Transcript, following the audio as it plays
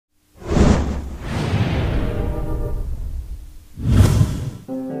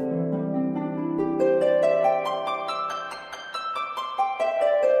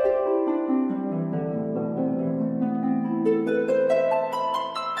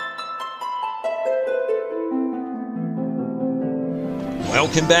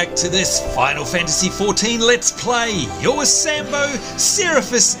Welcome back to this Final Fantasy XIV Let's Play. You're Sambo,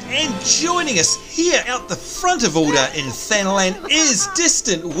 Seraphis, and joining us here out the front of Ul'Dah in Thanalan is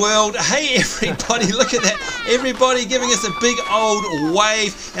Distant World. Hey everybody, look at that. Everybody giving us a big old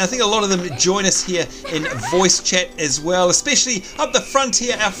wave. And I think a lot of them join us here in voice chat as well, especially up the front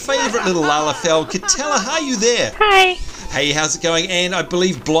here, our favourite little Lalafell. Katella, are you there? Hi. Hey, how's it going? And I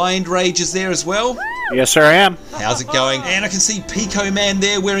believe Blindrage is there as well. Yes, sir, I am. How's it going? And I can see Pico Man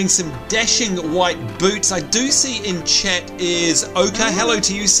there wearing some dashing white boots. I do see in chat is Oka. Hello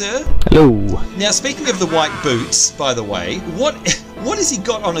to you, sir. Hello. Now, speaking of the white boots, by the way, what has he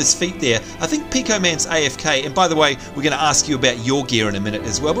got on his feet there? I think Pico Man's AFK. And by the way, we're going to ask you about your gear in a minute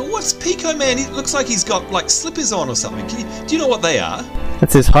as well. But what's Pico Man? It looks like he's got like slippers on or something. Do you know what they are?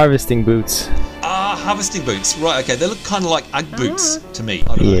 That's his harvesting boots. Ah, harvesting boots. Right, okay. They look kind of like Ugg boots to me.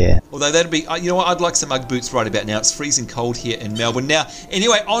 I don't know. Although that'd be, you know what, I'd like some Ugg boots right about now. It's freezing cold here in Melbourne. Now,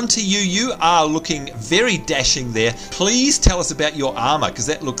 anyway, on to you. You are looking very dashing there. Please tell us about your armor, because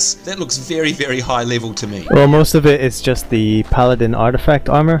that looks very, very high level to me. Well, most of it is just the Paladin artifact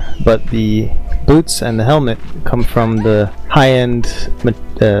armor, but the boots and the helmet come from the high-end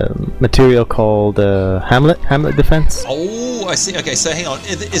material called Hamlet Defense. Oh, I see. Okay, so hang on.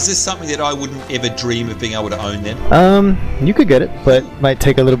 Is this something that I wouldn't ever dream of being able to own then? You could get it, but it might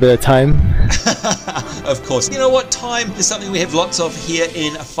take a little bit of time. Of course. You know what? Time is something we have lots of here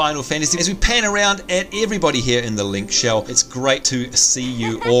in Final Fantasy. As we pan around at everybody here in the link shell, it's great to see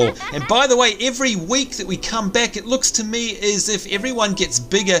you all. And by the way, every week that we come back, it looks to me as if everyone gets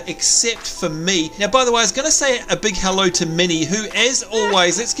bigger except for me. Now, by the way, I was going to say a big hello to Minnie, who, as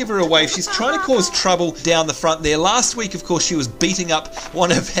always, let's give her a wave. She's trying to cause trouble down the front there. Last week, of course, she was beating up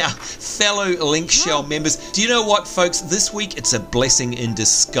one of our fellow link shell members. Do you know what, folks? This week, it's a blessing in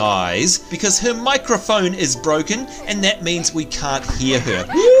disguise because her microphone is broken, and that means we can't hear her.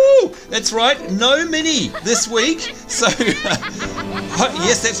 Woo! That's right, no Minnie this week. So,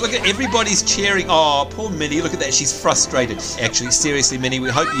 yes, that's, look at everybody's cheering. Oh, poor Minnie, look at that, she's frustrated. Actually, seriously, Minnie, we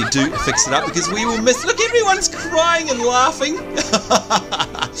hope you do fix it up because we will miss. Look, everyone's crying and laughing.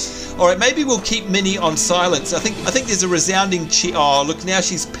 All right, maybe we'll keep Minnie on silence. I think there's a resounding cheer. Oh, look, now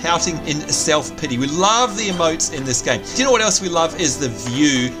she's pouting in self-pity. We love the emotes in this game. Do you know what else we love is the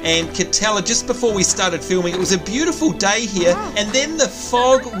view? And Katella, just before we started filming, it was a beautiful day here, and then the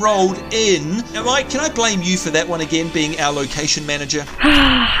fog rolled in. Can I blame you for that one again, being our location manager?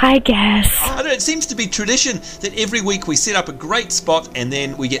 I guess. I don't know, it seems to be tradition that every week we set up a great spot and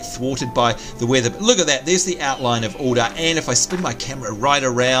then we get thwarted by the weather. But look at that, there's the outline of Ul'Dah, and if I spin my camera right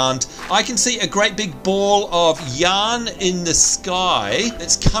around, I can see a great big ball of yarn in the sky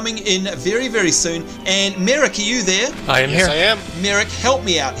that's coming in very, very soon. And Merrick, are you there? I am here. Yes, I am. Merrick, help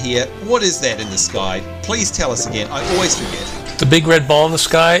me out here. What is that in the sky? Please tell us again. I always forget. The big red ball in the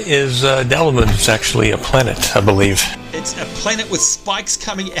sky is Dalamud. It's actually a planet, I believe. It's a planet with spikes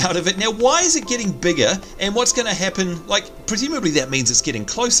coming out of it. Now, why is it getting bigger? And what's going to happen? Like, presumably that means it's getting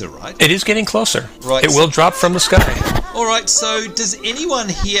closer, right? It is getting closer. Right. It will drop from the sky. All right, so does anyone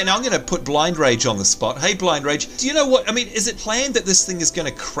here... Now, I'm going to put Blindrage on the spot. Hey, Blindrage, do you know what... I mean, is it planned that this thing is going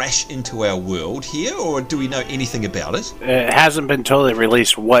to crash into our world here, or do we know anything about it? It hasn't been totally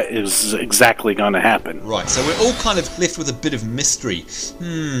released what is exactly going to happen. Right, so we're all kind of left with a bit of mystery.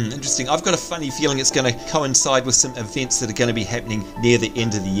 Interesting. I've got a funny feeling it's going to coincide with some events that are going to be happening near the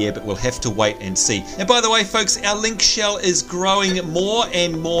end of the year, but we'll have to wait and see. And by the way, folks, our link shell is growing more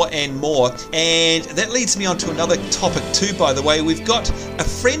and more and more, and that leads me on to another topic too, by the way. We've got a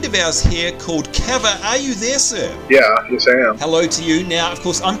friend of ours here called Kava. Are you there, sir? Yeah, yes I am. Hello to you. Now, of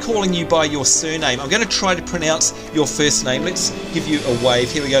course, I'm calling you by your surname. I'm going to try to pronounce your first name. Let's give you a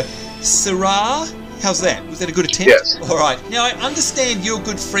wave. Here we go. Sarah? How's that? Was that a good attempt? Yes. All right. Now, I understand you're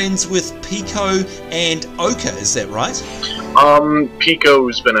good friends with Pico and Oka, is that right?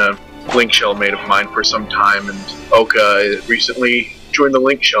 Pico's been a link shell mate of mine for some time, and Oka recently joined the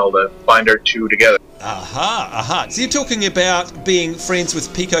link shell to bind our two together. Aha. So you're talking about being friends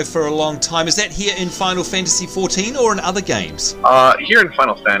with Pico for a long time. Is that here in Final Fantasy XIV or in other games? Here in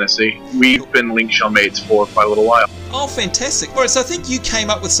Final Fantasy. We've been link shell mates for quite a little while. Oh, fantastic. All right, so I think you came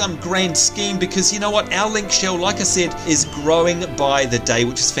up with some grand scheme because, you know what, our link shell, like I said, is growing by the day,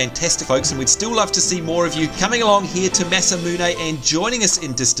 which is fantastic, folks, and we'd still love to see more of you coming along here to Masamune and joining us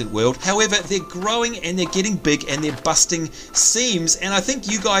in Distant World. However, they're growing and they're getting big and they're busting seams, and I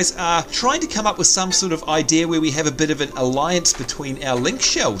think you guys are trying to come up with some sort of idea where we have a bit of an alliance between our link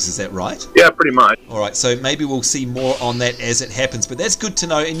shells, is that right? Yeah, pretty much. All right, so maybe we'll see more on that as it happens, but that's good to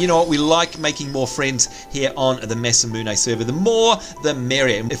know, and you know what, we like making more friends here on the Masamune Masamune server. The more, the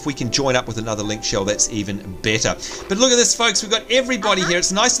merrier. And if we can join up with another link shell, that's even better. But look at this, folks. We've got everybody here.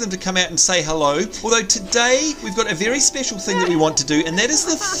 It's nice of them to come out and say hello. Although today, we've got a very special thing that we want to do, and that is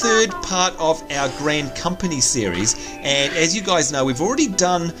the third part of our Grand Company series. And as you guys know, we've already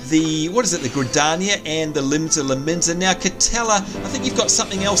done the, what is it, the Gridania and the Limsa Laminza. Now, Katella, I think you've got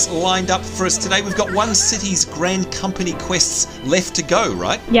something else lined up for us today. We've got one city's Grand Company quests left to go,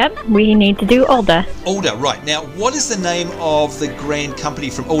 right? Yep, we need to do Ul'Dah. Ul'Dah, right. Now, what is the name of the Grand Company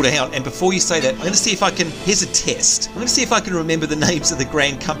from Ul'Dah? Hang on, and before you say that, I'm going to see if I can, here's a test. I'm going to see if I can remember the names of the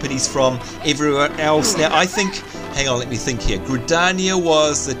Grand Companies from everywhere else. Now, I think, hang on, let me think here. Gridania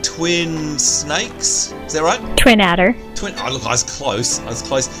was the Twin Snakes, is that right? Twin Adder. Oh, look, I was close.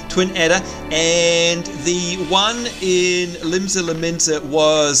 Twin Adder. And the one in Limsa Laminza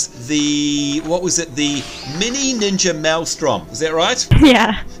was the, what was it? The Mini Ninja Maelstrom. Is that right?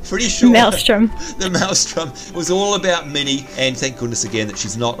 Yeah. Pretty sure. Maelstrom. The Maelstrom was all about Minnie. And thank goodness again that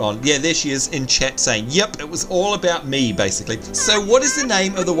she's not on. Yeah, there she is in chat saying, yep, it was all about me, basically. So what is the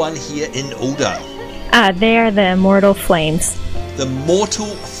name of the one here in Ul'Dah? They are the Immortal Flames. The Immortal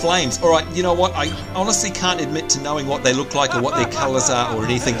Flames. Alright, you know what? I honestly can't admit to knowing what they look like or what their colours are or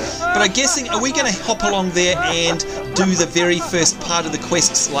anything. But I'm guessing, are we going to hop along there and do the very first part of the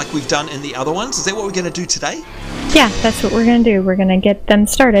quests like we've done in the other ones? Is that what we're going to do today? Yeah, that's what we're going to do. We're going to get them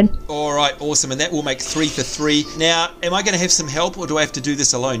started. Alright, awesome. And that will make 3 for 3. Now, am I going to have some help or do I have to do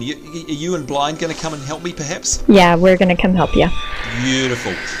this alone? Are you and Blind going to come and help me perhaps? Yeah, we're going to come help you.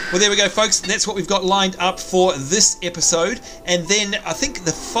 Beautiful. Well, there we go, folks. That's what we've got lined up for this episode. And then I think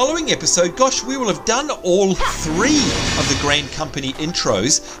the following episode, gosh, we will have done all 3 of the Grand Company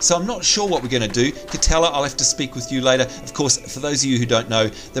intros. So I'm not sure what we're going to do. Katella, I'll have to speak with you later. Of course, for those of you who don't know,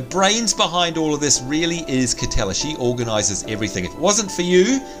 the brains behind all of this really is Katella. She organises everything. If it wasn't for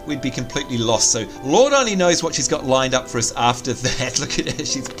you, we'd be completely lost. So Lord only knows what she's got lined up for us after that. Look at her.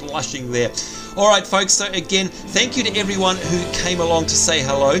 She's blushing there. All right, folks. So again, thank you to everyone who came along to say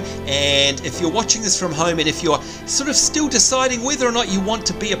hello. And if you're watching this from home and if you're sort of still deciding whether or not you want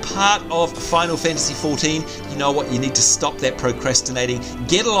to be a part of Final Fantasy XIV, you know what? You need to stop that procrastinating.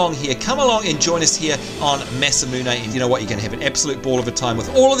 Get along here. Come along and join us here on Masamune. And you know what? You're going to have an absolute ball of a time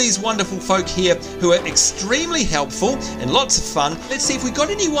with all of these wonderful folk here who are extremely helpful and lots of fun. Let's see if we got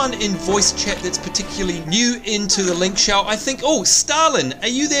anyone in voice chat that's particularly new into the link shell. I think, oh, Starlin, are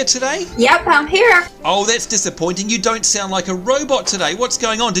you there today? Yep, I'm here. Oh, that's disappointing. You don't sound like a robot today. What's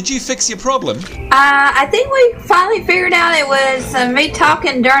going on? Did you fix your problem? I think we finally figured out it was me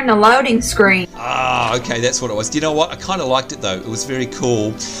talking during the loading screen. Ah, okay, that's what it was. Do you know what? I kind of liked it though. It was very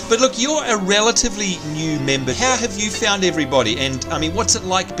cool. But look, you're a relatively new member. How have you found everybody? And I mean, what's it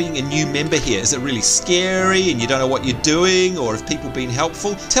like being a new member here? Is it really scary and you don't know what you're doing, or have people been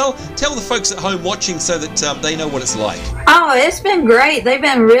helpful? Tell the folks at home watching so that they know what it's like. Oh, it's been great. They've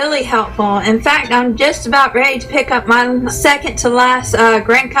been really helpful. In fact, I'm just about ready to pick up my second to last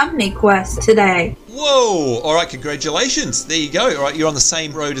Grand Company quest today. Whoa! Alright, congratulations. There you go. Alright, you're on the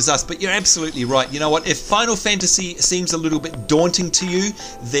same road as us, but you're absolutely right. You know what? If Final Fantasy seems a little bit daunting to you,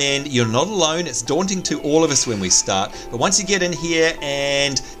 then you're not alone. It's daunting to all of us when we start. But once you get in here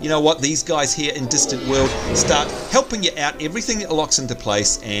and, you know what, these guys here in Distant World start helping you out, everything locks into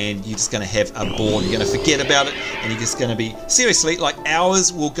place and you're just going to have a ball. You're going to forget about it and you're just going to be, seriously, like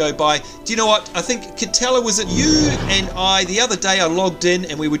hours will go by. Do you know what? I think, Katella, was it you and I, the other day I logged in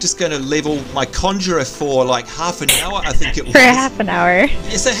and we were just going to level my Conjurer for like half an hour, I think it was. For half an hour.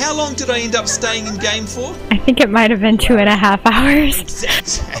 Yeah, so how long did I end up staying in game for? I think it might have been 2.5 hours.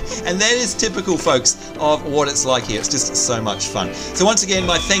 And that is typical, folks, of what it's like here. It's just so much fun. So once again,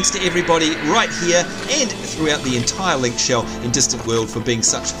 my thanks to everybody right here and throughout the entire Link Shell in Distant World for being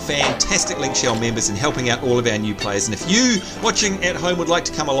such fantastic Link Shell members and helping out all of our new players. And if you watching at home would like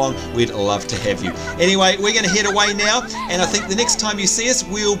to come along, we'd love to have you. Anyway, we're going to head away now, and I think the next time you see us,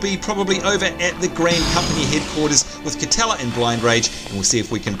 we'll be probably over at the Grand Company headquarters with Katella and Blindrage, and we'll see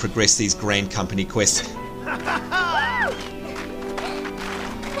if we can progress these Grand Company quests.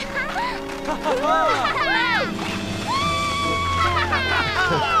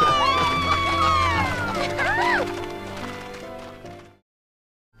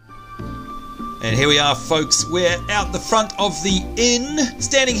 And here we are, folks. We're out the front of the inn,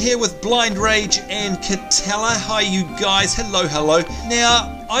 standing here with Blindrage and Katella. Hi, you guys. Hello, hello.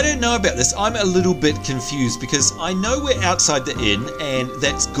 Now, I don't know about this. I'm a little bit confused because I know we're outside the inn and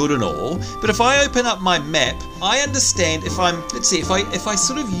that's good and all, but if I open up my map, I understand if I'm, let's see, if I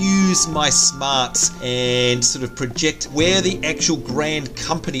sort of use my smarts and sort of project where the actual grand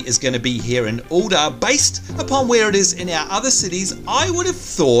company is going to be here in Ul'Dah, based upon where it is in our other cities, I would have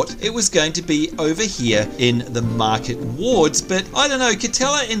thought it was going to be over here in the market wards, but I don't know.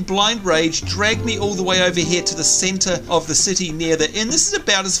 Katella in Blindrage dragged me all the way over here to the center of the city near the inn. This is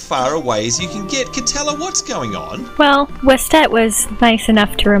about as far away as you can get. Katella, what's going on? Well, Westet was nice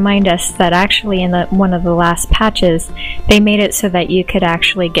enough to remind us that actually in one of the last patches, they made it so that you could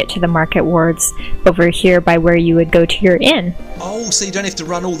actually get to the market wards over here by where you would go to your inn. Oh, so you don't have to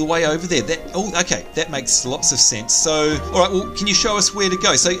run all the way over there. Okay, that makes lots of sense. So, all right, well, can you show us where to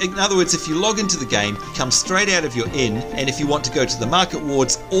go? So, in other words, if you log into the game, you come straight out of your inn, and if you want to go to the market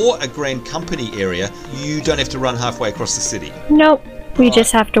wards or a grand company area, you don't have to run halfway across the city. Nope, we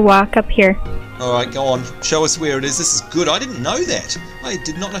just have to walk up here. All right, go on. Show us where it is. This is good. I didn't know that. I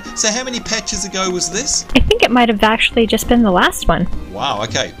did not know. So how many patches ago was this? I think it might have actually just been the last one. Wow,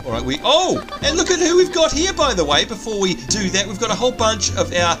 okay. All right, oh, and look at who we've got here, by the way. Before we do that, we've got a whole bunch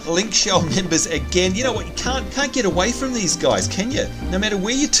of our Link Shell members again. You know what? You can't get away from these guys, can you? No matter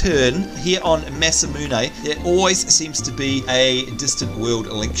where you turn here on Masamune, there always seems to be a Distant World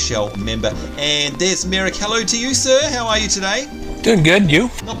Link Shell member. And there's Merrick. Hello to you, sir. How are you today? Doing good, you?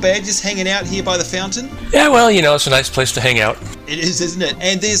 Not bad, just hanging out here by the fountain. Yeah, well, you know, it's a nice place to hang out. It is, isn't it?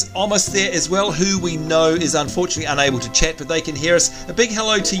 And there's Almost there as well, who we know is unfortunately unable to chat, but they can hear us. A big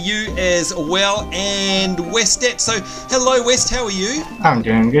hello to you as well, and Westet. So, hello West, how are you? I'm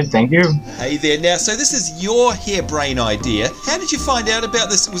doing good, thank you. Hey there. Now, so this is your harebrained idea. How did you find out about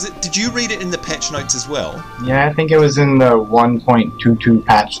this? Did you read it in the patch notes as well? Yeah, I think it was in the 1.22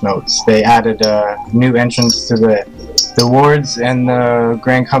 patch notes. They added a new entrance to the wards and the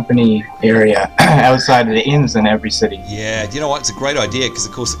Grand Company area outside of the inns in every city. Yeah, you know what? It's a great idea because,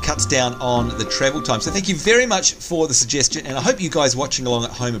 of course, it cuts down on the travel time. So thank you very much for the suggestion, and I hope you guys watching along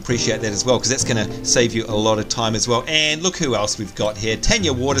at home appreciate that as well, because that's going to save you a lot of time as well. And look who else we've got here.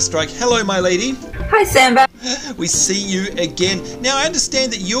 Tanya Waterstrike. Hello, my lady. Hi, Samba. We see you again. Now, I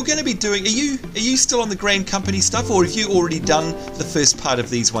understand that you're going to be doing... Are you still on the Grand Company stuff, or have you already done the first part of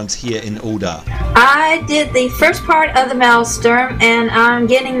these ones here in Ul'Dah? I did the first part of the Maelstrom, and I'm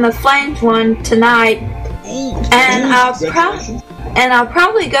getting the Flames one tonight. Ooh, and I'll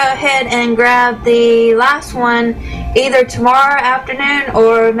probably go ahead and grab the last one either tomorrow afternoon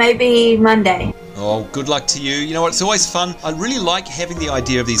or maybe Monday. Oh, good luck to you. You know what, it's always fun. I really like having the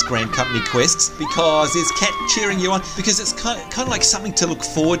idea of these Grand Company quests because there's Kat cheering you on, because it's kind of like something to look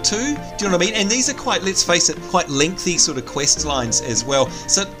forward to. Do you know what I mean? And these are quite, let's face it, quite lengthy sort of quest lines as well.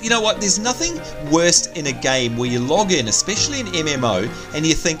 So, you know what, there's nothing worse in a game where you log in, especially in MMO, and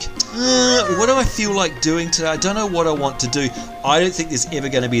you think, what do I feel like doing today? I don't know what I want to do. I don't think there's ever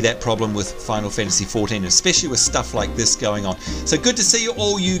going to be that problem with Final Fantasy XIV, especially with stuff like this going on. So good to see you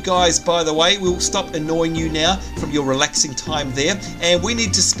all, you guys, by the way. We'll stop annoying you now from your relaxing time there. And we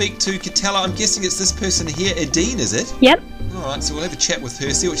need to speak to Katella. I'm guessing it's this person here, Edine, is it? Yep. Alright, so we'll have a chat with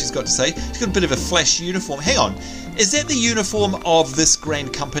her, see what she's got to say. She's got a bit of a flash uniform. Hang on. Is that the uniform of this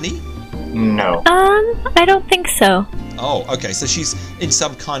Grand Company? No. I don't think so. Oh, okay, so she's in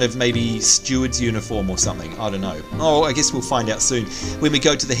some kind of maybe steward's uniform or something. I don't know. Oh, I guess we'll find out soon when we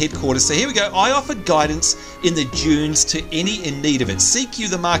go to the headquarters. So here we go. I offer guidance in the dunes to any in need of it. Seek you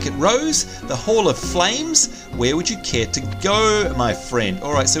the Market Rose, the Hall of Flames. Where would you care to go, my friend?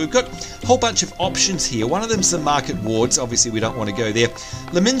 All right, so we've got a whole bunch of options here. One of them's the Market Wards. Obviously, we don't want to go there.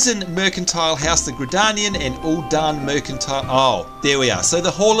 Leminzen Mercantile House, the Gridanian, and Ul'Dah Mercantile. Oh, there we are. So the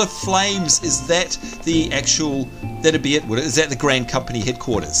Hall of Flames, is that the actual... That'd be it, would it? Is that the Grand Company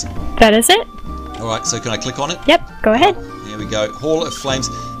headquarters? That is it. Alright, so can I click on it? Yep, go ahead. There we go. Hall of Flames.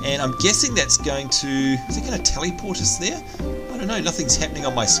 And I'm guessing that's going to... Is it going to teleport us there? I don't know. Nothing's happening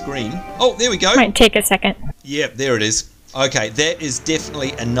on my screen. Oh, there we go. Might take a second. Yep, there it is. Okay, that is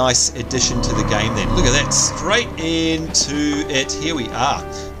definitely a nice addition to the game then. Look at that. Straight into it. Here we are.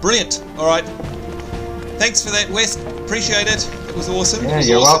 Brilliant. Alright. Thanks for that, West. Appreciate it. It was awesome. Yeah,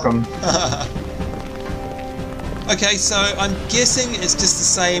 you're welcome. Okay, so I'm guessing it's just the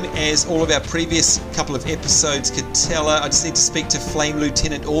same as all of our previous couple of episodes. Katella, I just need to speak to Flame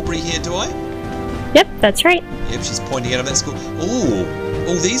Lieutenant Aubrey here, do I? Yep, that's right. Yep, she's pointing out of that school.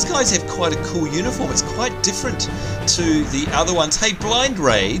 Oh, these guys have quite a cool uniform. It's quite different to the other ones. Hey,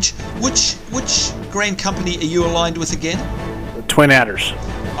 Blindrage, which Grand Company are you aligned with again? Twin Adders.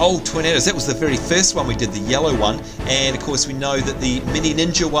 Oh, tornadoes. That was the very first one we did, the yellow one. And of course we know that the Mini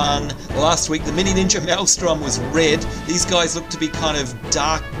Ninja one last week, the Mini Ninja Maelstrom was red. These guys look to be kind of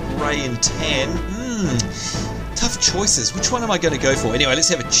dark grey and tan. Tough choices. Which one am I going to go for? Anyway, let's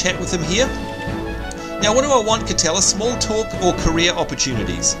have a chat with them here. Now, what do I want, Katella? Small talk or career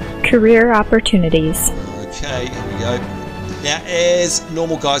opportunities? Career opportunities. Okay, here we go. Now, as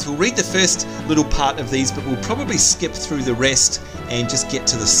normal, guys, we'll read the first little part of these, but we'll probably skip through the rest and just get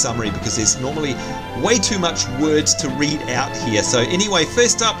to the summary because there's normally way too much words to read out here. So anyway,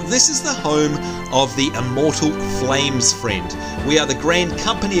 first up, this is the home of the Immortal Flames, friend. We are the Grand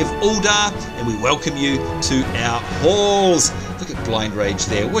Company of Ul'Dah, and we welcome you to our halls. Look at Blindrage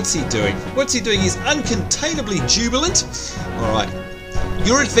there. What's he doing? What's he doing? He's uncontainably jubilant. All right.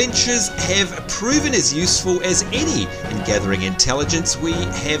 Your adventures have proven as useful as any in gathering intelligence. We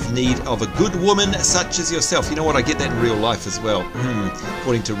have need of a good woman such as yourself. You know what? I get that in real life as well.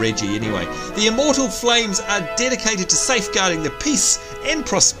 According to Reggie, anyway. The Immortal Flames are dedicated to safeguarding the peace and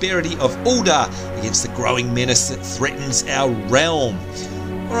prosperity of Ul'Dah against the growing menace that threatens our realm.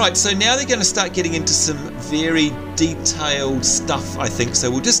 Alright, so now they're going to start getting into some very detailed stuff, I think.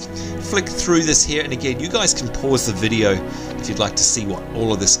 So we'll just flick through this here, and again, you guys can pause the video if you'd like to see what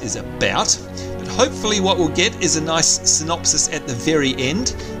all of this is about. But hopefully what we'll get is a nice synopsis at the very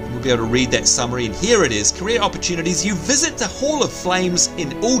end, and we'll be able to read that summary. And here it is. Career opportunities. You visit the Hall of Flames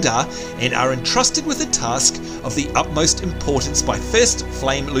in Ul'Dah and are entrusted with a task of the utmost importance by First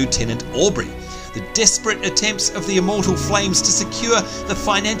Flame Lieutenant Aubrey. The desperate attempts of the Immortal Flames to secure the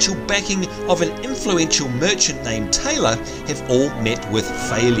financial backing of an influential merchant named Taylor have all met with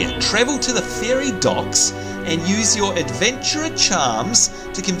failure. Travel to the Ferry Docks and use your adventurer charms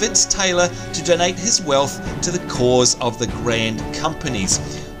to convince Taylor to donate his wealth to the cause of the Grand Companies.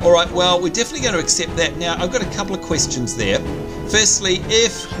 Alright, well, we're definitely going to accept that. Now, I've got a couple of questions there. Firstly,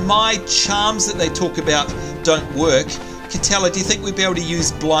 if my charms that they talk about don't work, Katella, do you think we'd be able to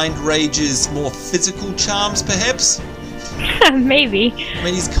use Blindrage's more physical charms, perhaps? Maybe. I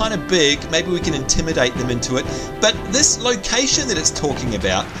mean, he's kind of big. Maybe we can intimidate them into it. But this location that it's talking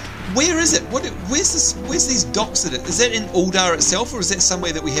about, where is it? Where's these docks? Is that in Ul'Dah itself, or is that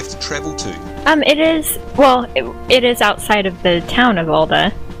somewhere that we have to travel to? It is. Well, it is outside of the town of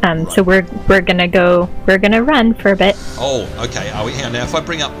Ul'Dah. So we're gonna run for a bit. Oh, okay. Are we here now? If I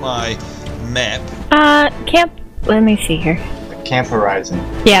bring up my map. Camp. Let me see here. Camp Horizon.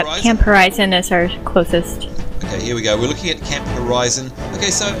 Yeah, Camp Horizon is our closest. Okay, here we go. We're looking at Camp Horizon.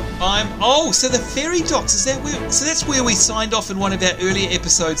 Okay, so so the Ferry Docks, is that where? So that's where we signed off in one of our earlier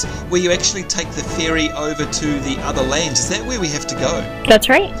episodes, where you actually take the ferry over to the other lands. Is that where we have to go? That's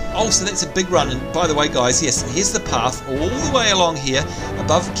right. Oh, so that's a big run. And by the way, guys, yes, here's the path all the way along here,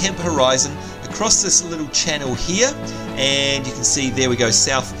 above Camp Horizon, across this little channel here, and you can see there we go,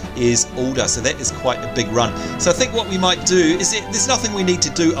 south is Ul'Dah, so that is quite a big run. So I think what we might do is there's nothing we need to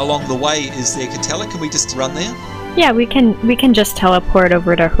do along the way, is there, Katella? Can we just run there? Yeah, we can just teleport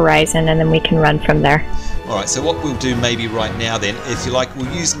over to Horizon and then we can run from there. Alright, so what we'll do maybe right now then, if you like,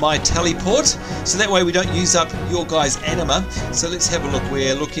 we'll use my teleport, so that way we don't use up your guys' anima. So let's have a look.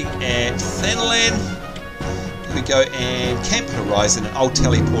 We're looking at Thanalan. Here we go, and Camp Horizon, and I'll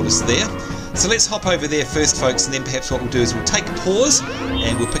teleport us there. So let's hop over there first, folks, and then perhaps what we'll do is we'll take a pause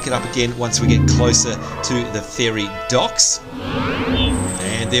and we'll pick it up again once we get closer to the Ferry Docks.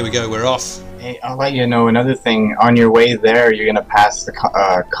 And there we go, we're off. Hey, I'll let you know another thing. On your way there, you're gonna pass the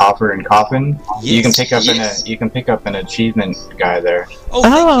coffer and coffin. Yes, you can pick up an achievement guy there. Oh,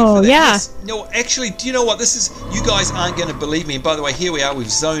 thank you for that. Yeah. Yes. No, actually, do you know what this is? You guys aren't going to believe me. And by the way, here we are. We've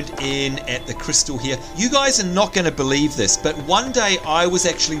zoned in at the crystal here. You guys are not going to believe this, but one day I was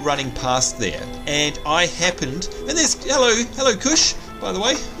actually running past there, and I happened. And there's hello, Kush. By the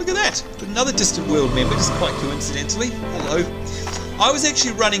way, look at that. Another Distant World member, just quite coincidentally. Hello. I was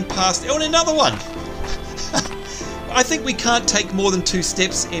actually running past. Oh, and another one. I think we can't take more than 2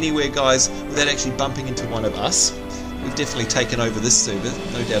 steps anywhere, guys, without actually bumping into one of us. We've definitely taken over this server,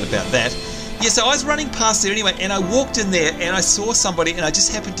 no doubt about that. Yeah, so I was running past there anyway, and I walked in there, and I saw somebody, and I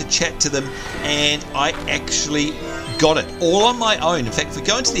just happened to chat to them, and I actually got it, all on my own. In fact, if we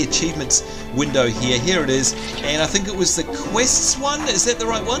go into the achievements window here it is, and I think it was the quests one. Is that the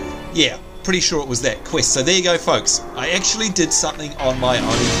right one? Yeah. Pretty sure it was that quest. So there you go, folks. I actually did something on my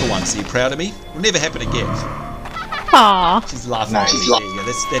own for once. Are you proud of me? It'll never happen again. Aww. She's laughing. Nice. There you go.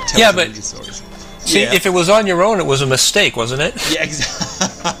 That tells you stories. See, if it was on your own, it was a mistake, wasn't it? Yeah,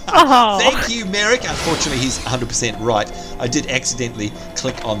 exactly. Oh. Thank you, Merrick. Unfortunately, he's 100% right. I did accidentally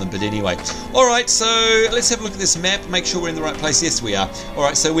click on them, but anyway. Alright, so let's have a look at this map, make sure we're in the right place. Yes, we are.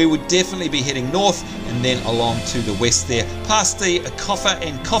 Alright, so we would definitely be heading north and then along to the west there, past the coffer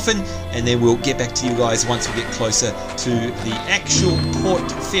and coffin, and then we'll get back to you guys once we get closer to the actual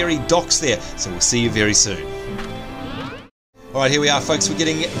port ferry docks there. So we'll see you very soon. Alright, here we are, folks. We're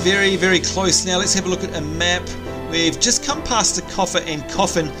getting very, very close now. Let's have a look at a map. We've just come past the coffer and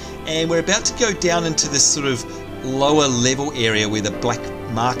coffin, and we're about to go down into this sort of lower level area where the black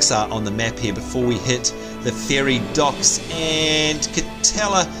marks are on the map here before we hit the ferry docks and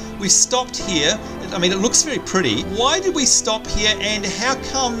Katella. We've stopped here. I mean, it looks very pretty. Why did we stop here, and how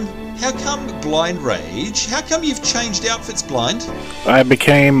come Blindrage? How come you've changed outfits, Blind? I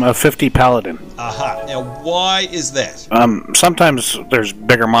became a 50 paladin. Aha. Now, why is that? Sometimes there's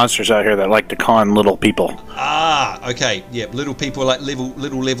bigger monsters out here that like to con little people. Ah, okay. Yeah, little people like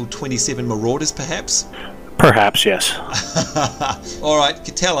level 27 marauders, perhaps? Perhaps, yes. Alright,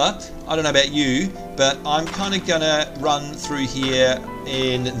 Katella, I don't know about you, but I'm kind of going to run through here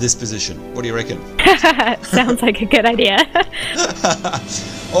in this position. What do you reckon? Sounds like a good idea.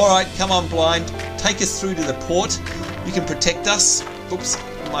 Alright, come on, Blind. Take us through to the port. You can protect us. Oops,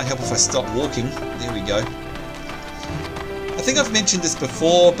 it might help if I stop walking. There we go. I think I've mentioned this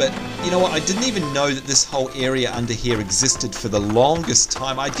before, but you know what? I didn't even know that this whole area under here existed for the longest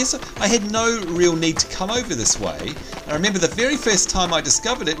time. I guess I had no real need to come over this way. I remember the very first time I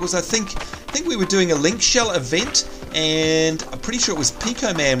discovered it was I think we were doing a Link Shell event, and I'm pretty sure it was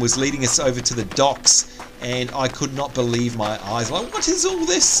Pico Man was leading us over to the docks, and I could not believe my eyes. Like, what is all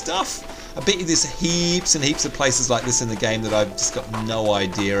this stuff? I bet you there's heaps and heaps of places like this in the game that I've just got no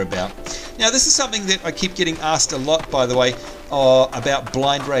idea about. Now, this is something that I keep getting asked a lot, by the way, about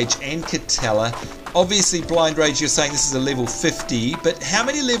Blindrage and Katella. Obviously, Blindrage, you're saying this is a level 50, but how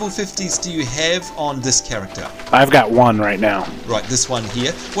many level 50s do you have on this character? I've got one right now. Right, this one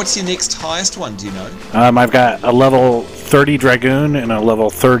here. What's your next highest one, do you know? I've got a level 30 Dragoon and a level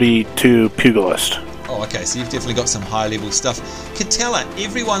 32 Pugilist. Oh, okay, so you've definitely got some high level stuff. Katella,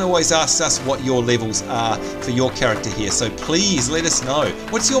 everyone always asks us what your levels are for your character here, so please let us know.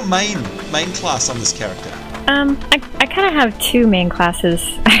 What's your main class on this character? I kind of have two main classes,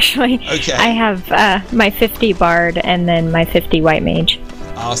 actually. Okay. I have my 50 Bard and then my 50 White Mage.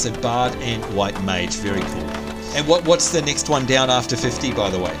 Ah, so Bard and White Mage, very cool. And what's the next one down after 50, by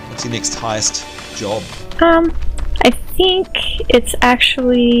the way? What's your next highest job? I think it's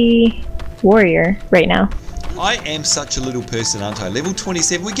actually Warrior right now. I am such a little person, aren't I? Level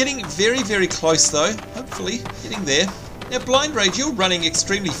 27. We're getting very, very close, though. Hopefully, getting there. Now, Blindrage, you're running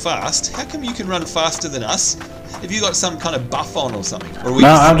extremely fast. How come you can run faster than us? Have you got some kind of buff on or something? Or are we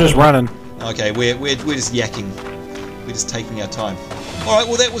I'm just running. Okay, we're just yakking. We're just taking our time. Alright,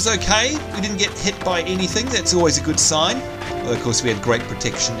 well that was okay. We didn't get hit by anything. That's always a good sign. Well, of course, we had great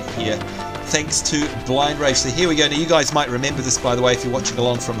protection here, thanks to Blindrage. So here we go. Now, you guys might remember this, by the way, if you're watching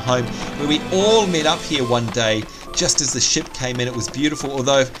along from home, where we all met up here one day just as the ship came in. It was beautiful,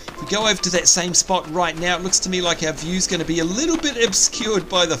 although if we go over to that same spot right now, it looks to me like our view's going to be a little bit obscured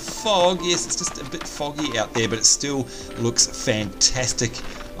by the fog. Yes, it's just a bit foggy out there, but it still looks fantastic.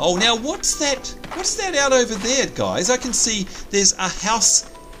 Oh, now what's that? What's that out over there, guys? I can see there's a house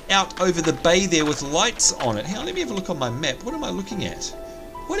out over the bay there with lights on it. Hang on, let me have a look on my map. What am I looking at?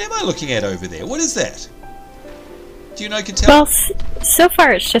 What am I looking at over there? What is that? Do you know, Katella? Well, so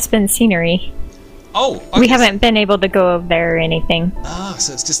far it's just been scenery. Oh, okay. We haven't been able to go over there or anything. Ah,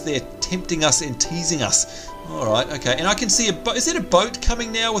 so it's just there tempting us and teasing us. Alright, okay. And I can see a boat. Is that a boat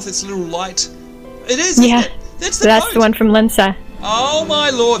coming now with its little light? It is, isn't yeah. it? That's the boat. The one from Linsa. Oh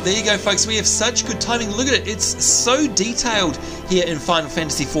my lord, there you go, folks. We have such good timing. Look at it. It's so detailed here in Final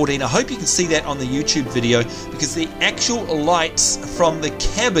Fantasy XIV. I hope you can see that on the YouTube video, because the actual lights from the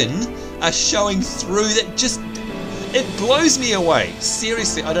cabin are showing through. That just... it blows me away.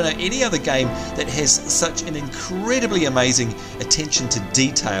 Seriously, I don't know any other game that has such an incredibly amazing attention to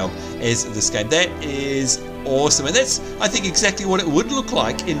detail as this game. That is awesome. And that's, I think, exactly what it would look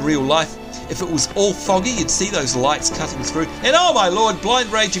like in real life. If it was all foggy, you'd see those lights cutting through. And oh my lord,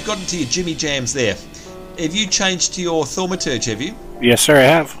 Blindrage, you've got into your Jimmy Jams there. Have you changed to your Thaumaturge, have you? Yes, sir, I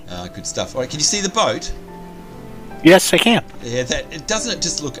have. Ah, good stuff. All right, can you see the boat? Yes, I can. Yeah, doesn't it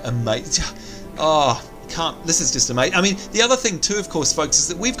just look amazing? Oh, can't. This is just amazing. I mean, the other thing too, of course, folks, is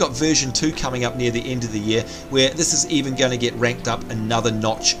that we've got version 2 coming up near the end of the year, where this is even going to get ranked up another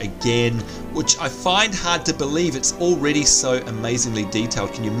notch again, which I find hard to believe. It's already so amazingly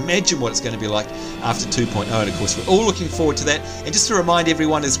detailed. Can you imagine what it's going to be like after 2.0? And of course, we're all looking forward to that. And just to remind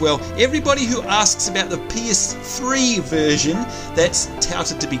everyone as well, everybody who asks about the PS3 version, that's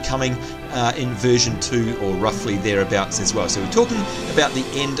touted to be coming in version 2 or roughly thereabouts as well. So we're talking about the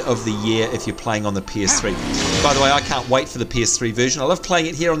end of the year if you're playing on the PS3. By the way, I can't wait for the PS3 version. I love playing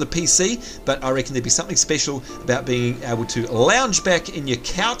it here on the PC, but I reckon there'd be something special about being able to lounge back in your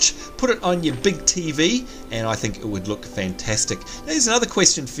couch, put it on your big TV, and I think it would look fantastic. Now, here's another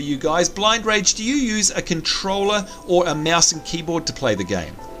question for you guys. Blindrage, do you use a controller or a mouse and keyboard to play the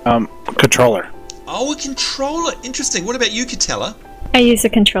game? Controller. Oh, a controller. Interesting. What about you, Katella? I use a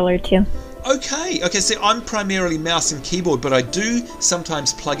controller too. Okay, so I'm primarily mouse and keyboard, but I do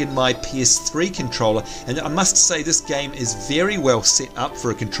sometimes plug in my PS3 controller, and I must say this game is very well set up for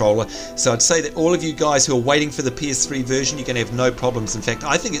a controller, so I'd say that all of you guys who are waiting for the PS3 version, you're going to have no problems. In fact,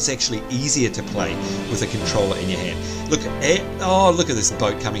 I think it's actually easier to play with a controller in your hand. Look at this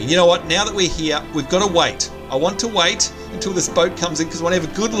boat coming in. You know what, now that we're here, we've got to wait. I want to wait until this boat comes in, because I want to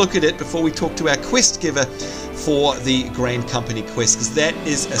have a good look at it before we talk to our quest giver for the Grand Company quest, because that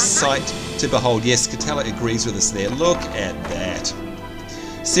is a sight to behold. Yes, Katella agrees with us there. Look at that.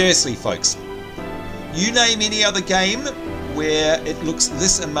 Seriously, folks, you name any other game where it looks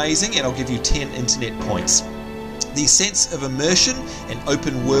this amazing and I'll give you 10 internet points. The sense of immersion and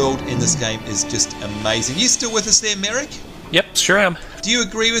open world in this game is just amazing. You still with us there, Merrick? Yep, sure am. Do you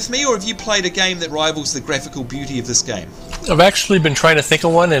agree with me, or have you played a game that rivals the graphical beauty of this game? I've actually been trying to think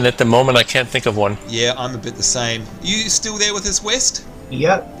of one, and at the moment I can't think of one. Yeah, I'm a bit the same. You still there with us, West?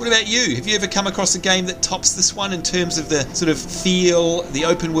 Yep. What about you? Have you ever come across a game that tops this one in terms of the sort of feel, the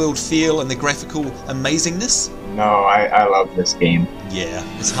open world feel, and the graphical amazingness? No, I love this game. Yeah,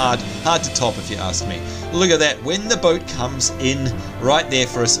 it's hard to top if you ask me. Look at that, when the boat comes in, right there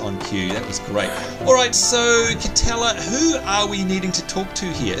for us on cue. That was great. Alright, so Katella, who are we needing to talk to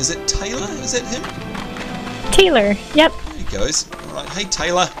here? Is it Taylor? Is that him? Taylor, yep. There he goes. Alright, hey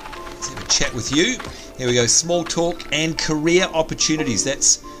Taylor, let's have a chat with you. Here we go, small talk and career opportunities.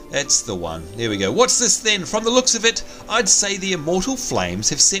 That's the one. There we go. What's this then? From the looks of it, I'd say the Immortal Flames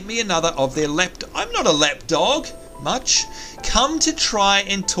have sent me another of their I'm not a lapdog. Much. Come to try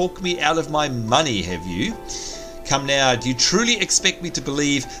and talk me out of my money, have you? Come now, do you truly expect me to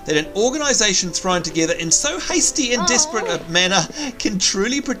believe that an organisation thrown together in so hasty and desperate a manner can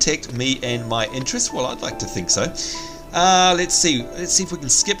truly protect me and my interests? Well, I'd like to think so. Let's see if we can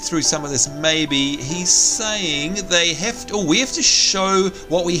skip through some of this. Maybe he's saying we have to show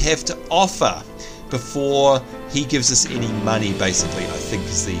what we have to offer before he gives us any money, basically, I think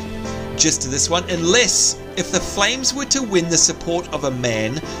is the gist of this one. Unless if the Flames were to win the support of a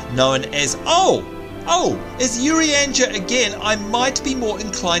man known as as Urianger again, I might be more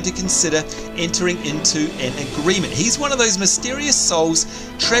inclined to consider entering into an agreement. He's one of those mysterious souls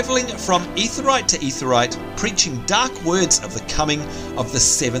travelling from aetheryte to aetheryte, preaching dark words of the coming of the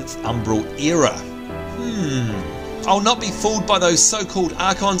 7th Umbral era. I'll not be fooled by those so-called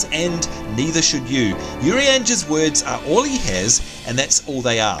Archons, and neither should you. Urianger's words are all he has, and that's all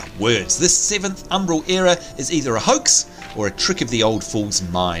they are, words. This 7th Umbral era is either a hoax or a trick of the old fool's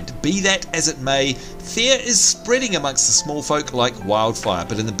mind. Be that as it may, fear is spreading amongst the small folk like wildfire,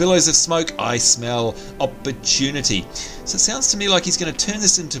 but in the billows of smoke I smell opportunity. So it sounds to me like he's going to turn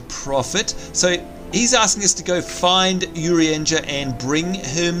this into profit. So he's asking us to go find Urianger and bring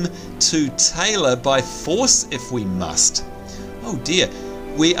him to Taylor by force if we must. Oh dear.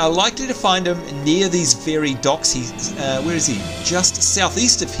 We are likely to find him near these Ferry Docks. Where is he? Just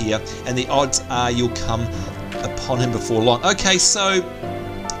southeast of here, and the odds are you'll come upon him before long. Okay, so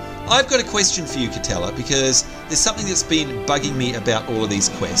I've got a question for you, Katella, because there's something that's been bugging me about all of these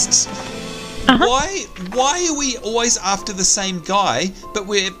quests. Why are we always after the same guy, but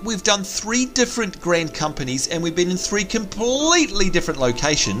we've done 3 different Grand Companies and we've been in 3 completely different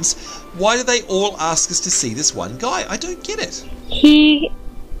locations? Why do they all ask us to see this one guy? I don't get it.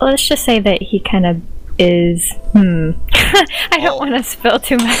 Let's just say that he kind of is, I don't want to spill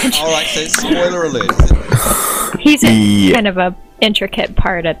too much. Alright, so spoiler alert. He's in kind of a intricate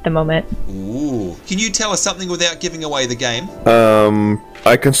part at the moment. Ooh. Can you tell us something without giving away the game?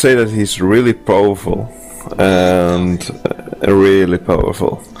 I can say that he's really powerful. And really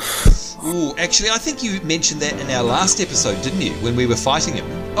powerful. Ooh, actually, I think you mentioned that in our last episode, didn't you? When we were fighting him.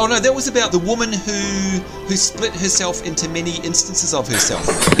 Oh no, that was about the woman who split herself into many instances of herself.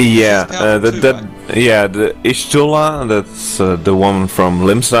 Yeah, the Ul'Dah, that's the woman from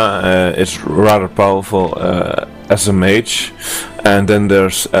Limsa, is rather powerful as a mage. And then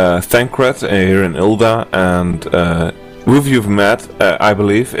there's Thancred here in Ul'Dah, and who you've met, I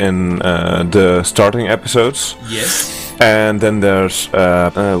believe, in the starting episodes. Yes. And then there's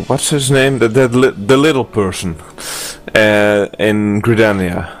what's his name? The little person in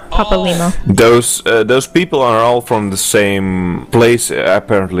Gridania. Papa Limo. Those people are all from the same place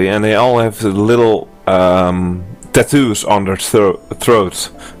apparently, and they all have little tattoos on their throats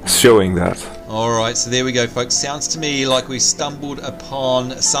showing that. Alright, so there we go, folks. Sounds to me like we stumbled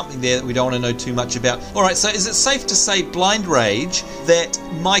upon something there that we don't want to know too much about. Alright, so is it safe to say, Blindrage, that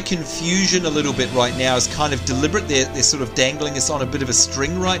my confusion a little bit right now is kind of deliberate? They're sort of dangling us on a bit of a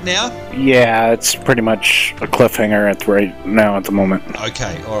string right now? Yeah, it's pretty much a cliffhanger right now at the moment.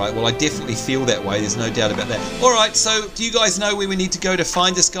 Okay, alright. Well, I definitely feel that way. There's no doubt about that. Alright, so do you guys know where we need to go to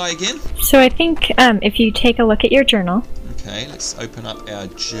find this guy again? So I think if you take a look at your journal. Okay, let's open up our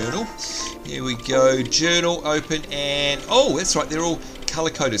journal. Here we go. Journal open, and oh, that's right, they're all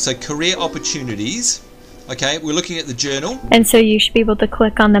color-coded. So career opportunities. Okay, we're looking at the journal. And so you should be able to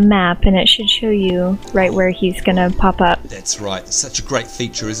click on the map, and it should show you right where he's going to pop up. That's right. It's such a great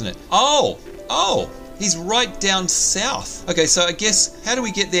feature, isn't it? Oh, he's right down south. Okay, so I guess, how do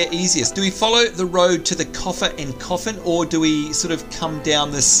we get there easiest? Do we follow the road to the Coffer and Coffin, or do we sort of come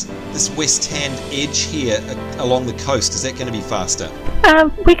down this west-hand edge here along the coast? Is that going to be faster?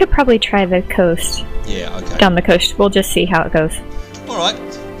 We could probably try the coast. Yeah, okay. Down the coast. We'll just see how it goes. Alright.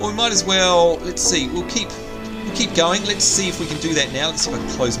 Well, we might as well, let's see, we'll keep going. Let's see if we can do that now. Let's see if I can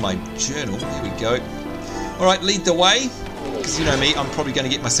close my journal. There we go. Alright, lead the way. Because you know me, I'm probably going to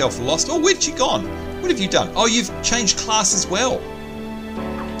get myself lost. Oh, where'd you gone? What have you done? Oh, you've changed class as well.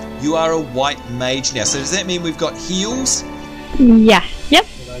 You are a white mage now. So does that mean we've got heals? Yeah. Yep.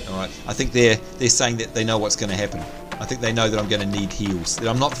 Alright. I think they're saying that they know what's going to happen. I think they know that I'm going to need heals. That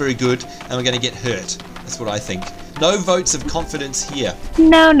I'm not very good and I'm going to get hurt. That's what I think. No votes of confidence here.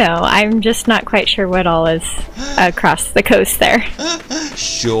 No. I'm just not quite sure what all is across the coast there.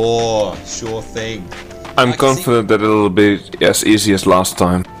 Sure thing. I'm confident that it'll be as easy as last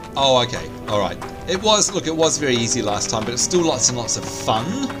time. Oh, okay. Alright. It was very easy last time, but it's still lots and lots of fun.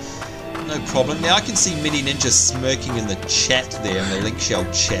 No problem. Now I can see Mini Ninja smirking in the chat there, in the Link Shell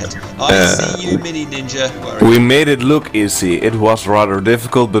chat. I see you, Mini Ninja. We made it look easy. It was rather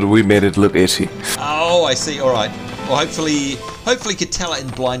difficult, but we made it look easy. Oh, I see. Alright. Well, hopefully Katella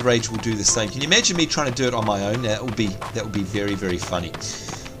and Blindrage will do the same. Can you imagine me trying to do it on my own? That would be very, very funny.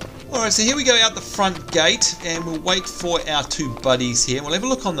 Alright, so here we go out the front gate, and we'll wait for our two buddies here. We'll have a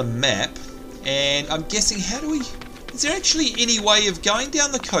look on the map, and I'm guessing, is there actually any way of going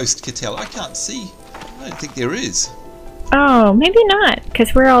down the coast, Katella? I can't see. I don't think there is. Oh, maybe not,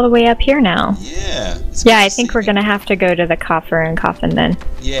 because we're all the way up here now. Yeah. Yeah, I think we're going to have to go to the Coffer and Coffin then.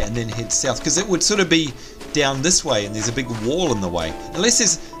 Yeah, and then head south, because it would sort of be down this way, and there's a big wall in the way. Unless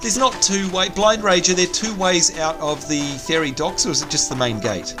there's not two-way. Blindrage, are there two ways out of the Ferry Docks, or is it just the main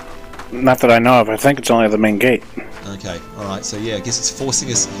gate? Not that I know of. I think it's only the main gate. Okay, alright, so yeah, I guess it's forcing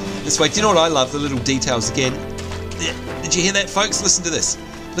us this way. Do you know what I love? The little details again. Did you hear that, folks? Listen to this.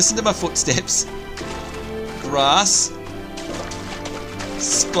 Listen to my footsteps. Grass.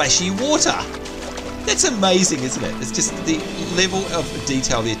 Splashy water. That's amazing, isn't it? It's just the level of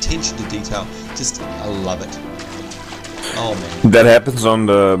detail, the attention to detail. Just, I love it. Oh man. That happens on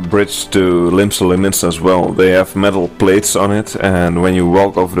the bridge to Limsa Limits as well. They have metal plates on it, and when you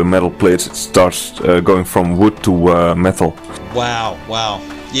walk over the metal plates, it starts going from wood to metal. Wow.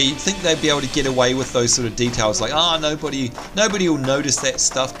 Yeah, you'd think they'd be able to get away with those sort of details, like, nobody will notice that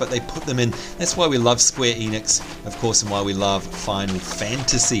stuff, but they put them in. That's why we love Square Enix, of course, and why we love Final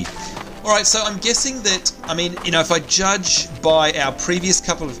Fantasy. Alright, so I'm guessing that, if I judge by our previous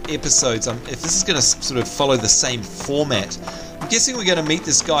couple of episodes, if this is going to sort of follow the same format, I'm guessing we're going to meet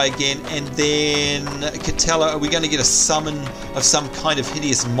this guy again, and then, Katella, are we going to get a summon of some kind of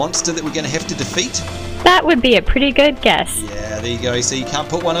hideous monster that we're going to have to defeat? That would be a pretty good guess. Yeah, there you go. So you can't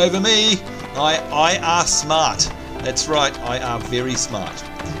put one over me. I are smart. That's right, I are very smart.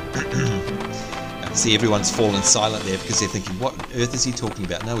 See, everyone's fallen silent there because they're thinking, what on earth is he talking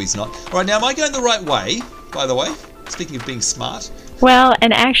about? No, he's not. Alright, now am I going the right way, by the way? Speaking of being smart. Well,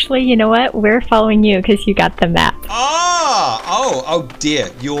 and actually, you know what? We're following you because you got the map. Oh dear.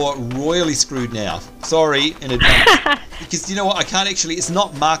 You're royally screwed now. Sorry in advance. Because you know what? I can't actually, it's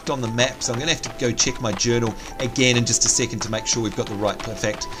not marked on the map, so I'm going to have to go check my journal again in just a second to make sure we've got the right. In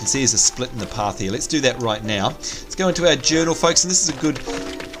fact, you can see there's a split in the path here. Let's do that right now. Let's go into our journal, folks, and this is a good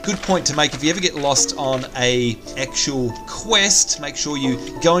point to make. If you ever get lost on a actual quest, make sure you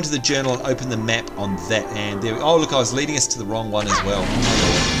go into the journal and open the map on that. And there, oh look, I was leading us to the wrong one as well.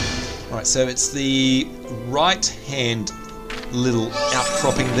 Alright, so it's the right hand little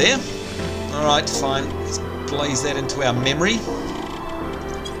outcropping there. Alright, fine. Let's blaze that into our memory.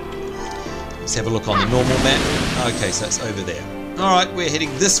 Let's have a look on the normal map. Okay, so it's over there. Alright, we're heading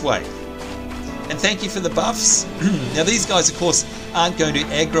this way. And thank you for the buffs. Now these guys, of course, aren't going to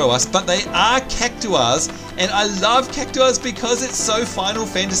aggro us, but they are cactuars, and I love cactuars because it's so Final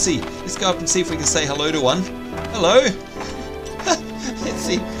Fantasy. Let's go up and see if we can say hello to one. Hello. Let's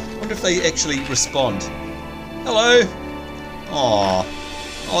see. I wonder if they actually respond. Hello. Aww.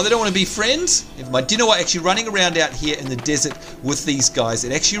 Oh, they don't want to be friends? Never mind. Do you know what? Actually, running around out here in the desert with these guys,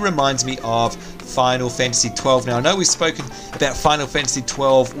 it actually reminds me of Final Fantasy XII. Now, I know we've spoken about Final Fantasy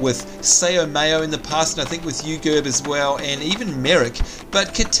XII with Sayo Mayo in the past, and I think with you, Gerb, as well, and even Merrick. But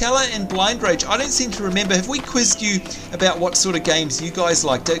Katella and Blindrage, I don't seem to remember. Have we quizzed you about what sort of games you guys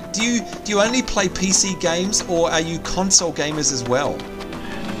like? Do you only play PC games, or are you console gamers as well?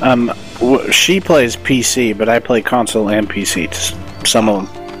 She plays PC, but I play console and PC. Some of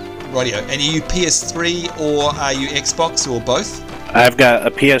them. Rightio. And are you PS3 or are you Xbox or both? I've got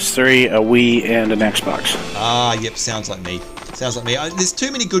a PS3, a Wii, and an Xbox. Ah, yep, sounds like me. Sounds like me. There's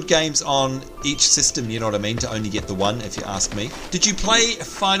too many good games on each system, you know what I mean, to only get the one, if you ask me. Did you play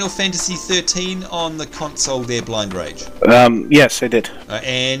Final Fantasy XIII on the console there, Blindrage? Yes, I did.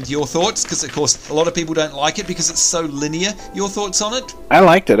 And your thoughts? Because, of course, a lot of people don't like it because it's so linear. Your thoughts on it? I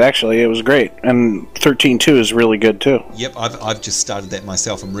liked it, actually. It was great. And 13.2 is really good, too. Yep, I've just started that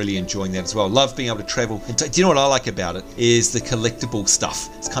myself. I'm really enjoying that as well. Love being able to travel. And do you know what I like about it? Is the collectible stuff.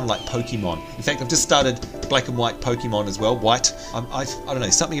 It's kind of like Pokemon. In fact, I've just started black and white Pokemon as well. White. I don't know,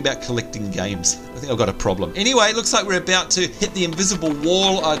 something about collecting games. I think I've got a problem. Anyway, it looks like we're about to hit the invisible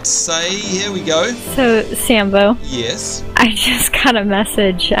wall, I'd say. Here we go. So, Sambo. Yes? I just got a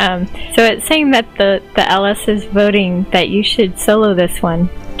message. So it's saying that the LS is voting that you should solo this one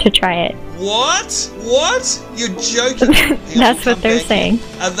to try it. What? What? You're joking? That's what they're saying.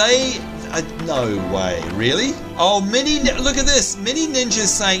 Are they... no way. Really? Oh, look at this. Mini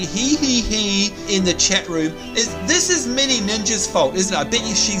Ninja's saying he in the chat room. This is Mini Ninja's fault, isn't it? I bet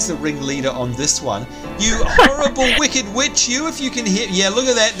you she's the ringleader on this one. You horrible wicked witch, you, if you can hear. Yeah, look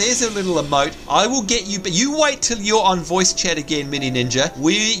at that. There's a little emote. I will get you, but you wait till you're on voice chat again, Mini Ninja.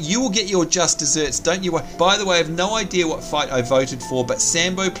 You will get your just desserts, don't you? By the way, I have no idea what fight I voted for, but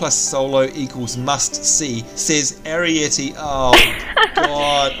Sambo plus solo equals must see, says Arietti. Oh,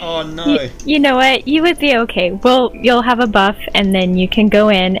 God. Oh, no. You know what? You would be okay. Well, you'll have a buff, and then you can go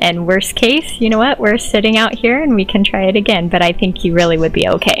in, and worst case, you know what? We're sitting out here, and we can try it again, but I think you really would be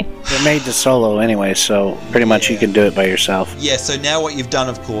okay. They're made to solo anyway, so pretty much you can do it by yourself. Yeah, so now what you've done,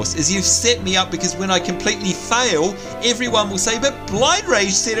 of course, is you've set me up, because when I completely fail, everyone will say, but Blindrage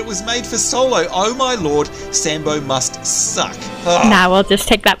said it was made for solo. Oh my lord, Sambo must suck. Oh. Nah, we'll just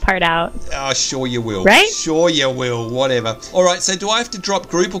take that part out. Oh, sure you will. Right? Sure you will, whatever. Alright, so do I have to drop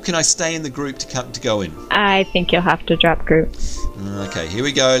group, or can I stay in the group to go in? I think you'll have to drop group. Okay, here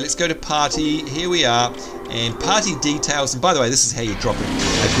we go. Let's go to party. Here we are. And party details. And by the way, this is how you drop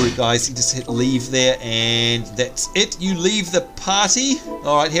a group, guys. You just hit leave there, and that's it. You leave the party.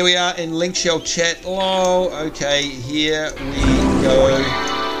 Alright, here we are in Link Shell chat. Oh, okay, here we go.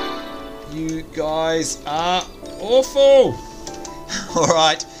 You guys are awful.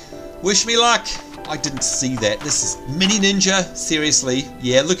 Alright, wish me luck. I didn't see that. This is Mini Ninja. Seriously.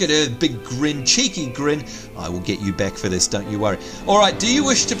 Yeah, look at her big grin, cheeky grin. I will get you back for this, don't you worry. Alright, do you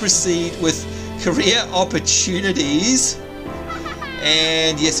wish to proceed with career opportunities?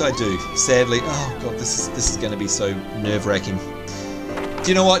 And yes, I do. Sadly. Oh god, this is going to be so nerve-wracking. Do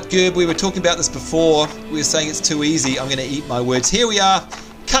you know what, Gerb? We were talking about this before. We were saying it's too easy. I'm going to eat my words. Here we are.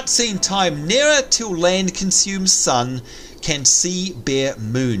 Cutscene time. Nearer till land consumes sun. Can sea bear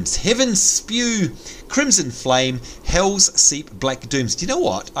moons, heaven spew crimson flame, hells seep black dooms. Do you know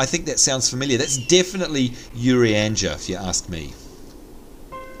what? I think that sounds familiar. That's definitely Urianger, if you ask me.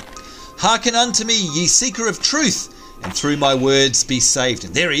 Hearken unto me, ye seeker of truth, and through my words be saved.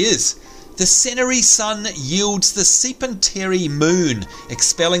 And there he is. The Cenary sun yields the Serpentary moon,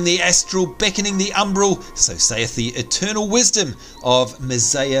 expelling the astral, beckoning the umbral, so saith the eternal wisdom of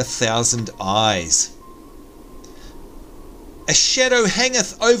Messiah Thousand Eyes. A shadow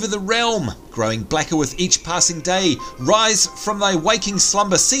hangeth over the realm, growing blacker with each passing day. Rise from thy waking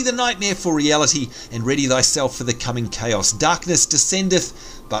slumber, see the nightmare for reality, and ready thyself for the coming chaos. Darkness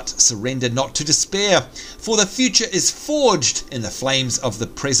descendeth, but surrender not to despair, for the future is forged in the flames of the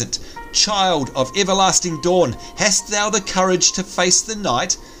present. Child of everlasting dawn, hast thou the courage to face the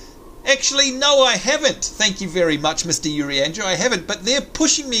night? Actually, no, I haven't. Thank you very much, Mr. Urianger. I haven't, but they're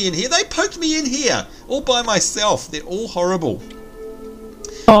pushing me in here. They poked me in here all by myself. They're all horrible.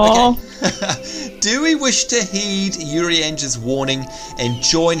 Aww. Okay. Do we wish to heed Urianger's warning and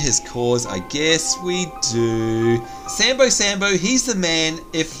join his cause? I guess we do. Sambo, he's the man.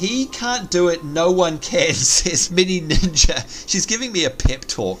 If he can't do it, no one can, says Mini Ninja. She's giving me a pep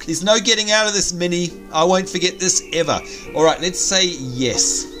talk. There's no getting out of this, Mini. I won't forget this ever. All right, let's say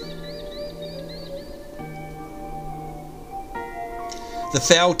yes. The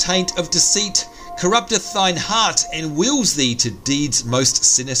foul taint of deceit corrupteth thine heart and wills thee to deeds most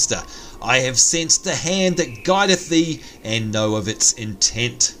sinister. I have sensed the hand that guideth thee and know of its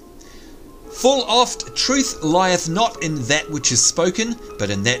intent. Full oft truth lieth not in that which is spoken, but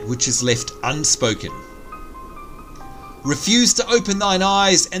in that which is left unspoken. Refuse to open thine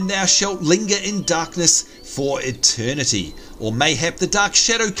eyes, and thou shalt linger in darkness for eternity. Or mayhap the dark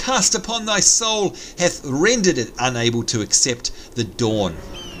shadow cast upon thy soul hath rendered it unable to accept the dawn.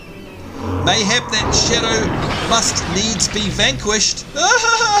 Mayhap that shadow must needs be vanquished.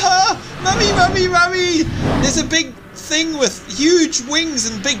 Mummy! There's a big thing with huge wings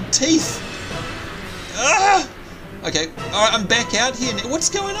and big teeth. Okay, alright, I'm back out here now. What's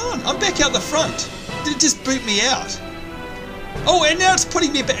going on? I'm back out the front. Did it just boot me out? Oh, and now it's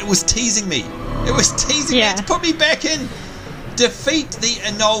putting me back. It was teasing me. It was teasing me to put me back in. Defeat the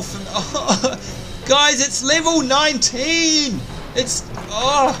Annul from... Oh, guys, it's level 19. It's...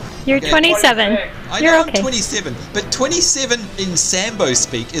 Oh... You're 27. You're okay. I'm 27, but 27 in Sambo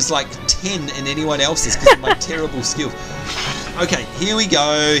speak is like 10 in anyone else's because of my terrible skills. Okay, here we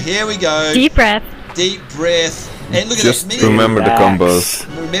go. Deep breath. Deep breath. And look at just this. Just remember the combos.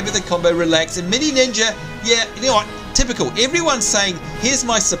 Remember the combo, relax. And Mini Ninja, yeah, you know what? Typical. Everyone's saying, here's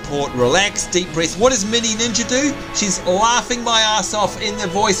my support, relax, deep breath. What does Mini Ninja do? She's laughing my ass off in the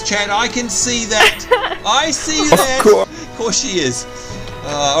voice chat. I can see that. I see that. Of course she is.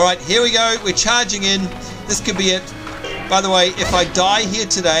 Alright, here we go. We're charging in. This could be it. By the way, if I die here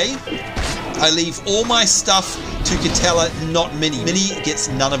today, I leave all my stuff to Katella, not Mini. Mini gets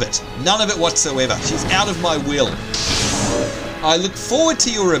none of it. None of it whatsoever. She's out of my will. I look forward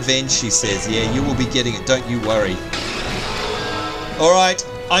to your revenge, she says. Yeah, you will be getting it. Don't you worry. Alright,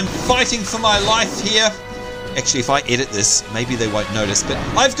 I'm fighting for my life here. Actually, if I edit this, maybe they won't notice, but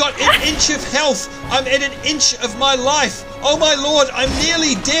I've got an inch of health. I'm at an inch of my life. Oh my lord, I'm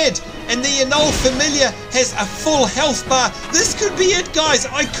nearly dead. And the Annul Familiar has a full health bar. This could be it, guys.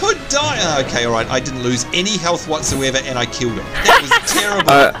 I could die. Oh, okay, alright, I didn't lose any health whatsoever, and I killed him. That was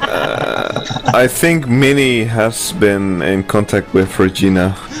terrible. I think Minnie has been in contact with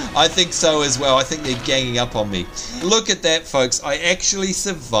Regina. I think so as well. I think they're ganging up on me. Look at that, folks. I actually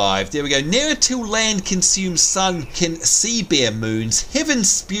survived. There we go. Ne'er till land consumes sun, can sea bear moons, heaven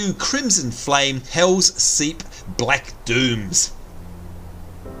spew crimson flame, hells seep black dooms.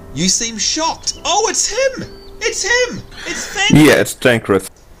 You seem shocked. Oh, it's him. It's him. It's Thancred. Yeah, it's Thancred.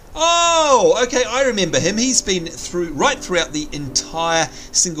 Oh, okay, I remember him. He's been right throughout the entire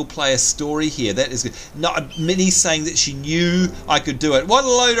single-player story here. That is good. No, Minnie's saying that she knew I could do it. What a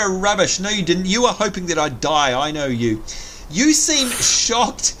load of rubbish. No, you didn't. You were hoping that I'd die. I know you. You seem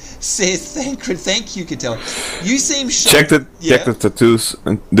shocked, says Thancred. Thank you, Katella. You seem shocked. Check the tattoos.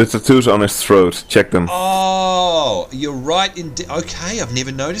 The tattoos on his throat. Check them. Oh, you're right. Okay, I've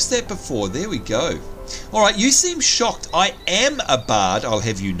never noticed that before. There we go. Alright, you seem shocked. I am a bard, I'll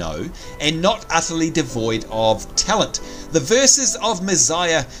have you know, and not utterly devoid of talent. The verses of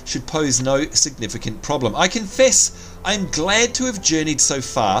Messiah should pose no significant problem. I confess I'm glad to have journeyed so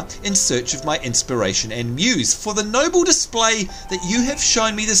far in search of my inspiration and muse. For the noble display that you have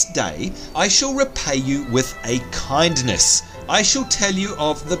shown me this day, I shall repay you with a kindness. I shall tell you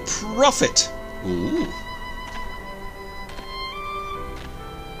of the prophet. Ooh.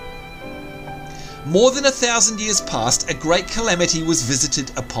 More than 1,000 years past, a great calamity was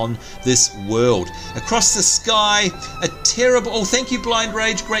visited upon this world. Across the sky, a terrible... Oh, thank you,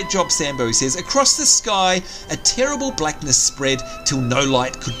 Blindrage. Great job, Sambo, he says. Across the sky, a terrible blackness spread till no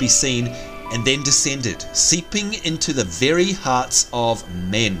light could be seen, and then descended, seeping into the very hearts of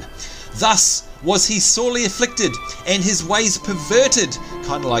men. Thus, was he sorely afflicted, and his ways perverted,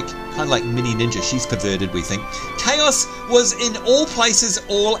 kind of like Mini Ninja. She's perverted, we think. Chaos was in all places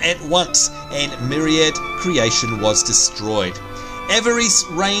all at once, and myriad creation was destroyed. Avarice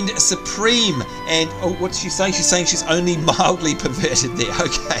reigned supreme, and what's she saying? She's saying she's only mildly perverted there.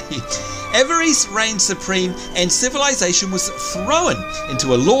 Okay. Avarice reigned supreme, and civilization was thrown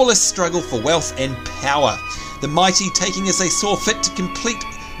into a lawless struggle for wealth and power. The mighty taking as they saw fit to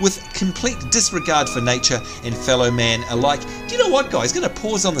with complete disregard for nature and fellow man alike. Do you know what, guys? Going to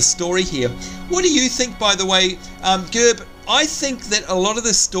pause on the story here. What do you think, by the way, Gerb? I think that a lot of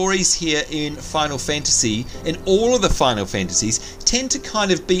the stories here in Final Fantasy, in all of the Final Fantasies, tend to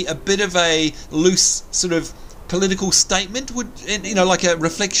kind of be a bit of a loose sort of political statement, like a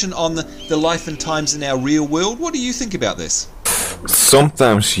reflection on the life and times in our real world. What do you think about this?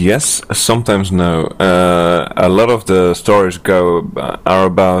 Sometimes yes, sometimes no. A lot of the stories are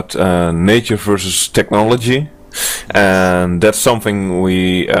about nature versus technology. And that's something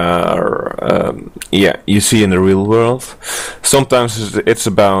you see in the real world. Sometimes it's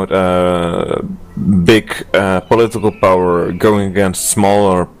about big political power going against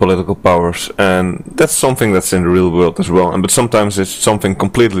smaller political powers, and that's something that's in the real world as well. But sometimes it's something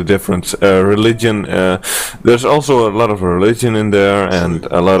completely different. Religion, there's also a lot of religion in there, and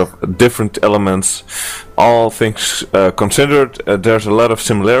a lot of different elements. All things considered, there's a lot of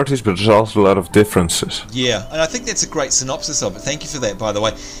similarities, but there's also a lot of differences. Yeah, and I think that's a great synopsis of it. Thank you for that, by the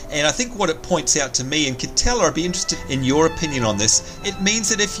way. And I think what it points out to me, and Katella, I'd be interested in your opinion on this, it means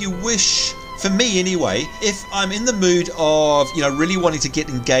that if you wish, for me anyway, if I'm in the mood of, really wanting to get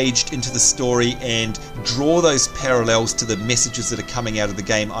engaged into the story and draw those parallels to the messages that are coming out of the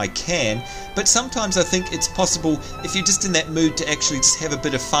game, I can. But sometimes I think it's possible, if you're just in that mood, to actually just have a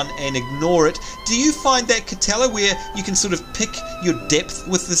bit of fun and ignore it. Do you find that, Katella, where you can sort of pick your depth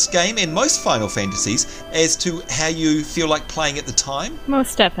with this game and most Final Fantasies as to how you feel like playing at the time?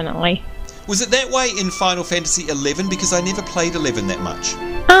 Most definitely. Was it that way in Final Fantasy XI? Because I never played 11 that much.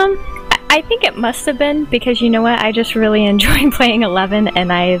 I think it must have been, because you know what, I just really enjoyed playing 11,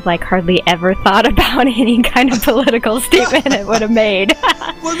 and I hardly ever thought about any kind of political statement it would have made.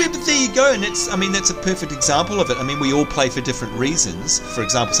 Well, but there you go, and that's a perfect example of it. I mean, we all play for different reasons. For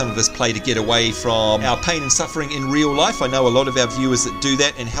example, some of us play to get away from our pain and suffering in real life. I know a lot of our viewers that do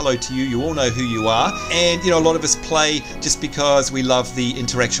that, and hello to you. You all know who you are. And, a lot of us play just because we love the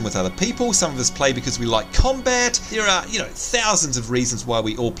interaction with other people. Some of us play because we like combat. There are, thousands of reasons why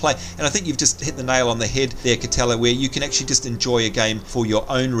we all play. And I think you've just hit the nail on the head there, Katella, where you can actually just enjoy a game for your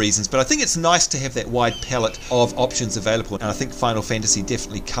own reasons. But I think it's nice to have that wide palette of options available, and I think Final Fantasy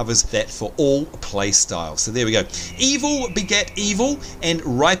definitely covers that for all play styles. So there we go. Evil begat evil and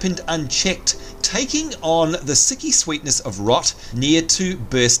ripened unchecked, taking on the sicky sweetness of rot, near to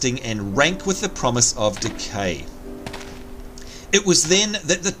bursting, and rank with the promise of decay. It was then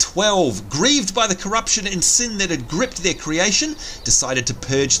that the 12, grieved by the corruption and sin that had gripped their creation, decided to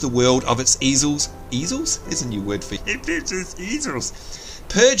purge the world of its easels. Easels? There's a new word for it. Easels.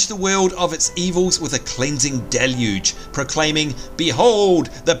 Purge the world of its evils with a cleansing deluge, proclaiming, "Behold,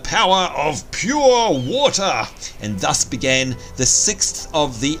 the power of pure water!" And thus began the 6th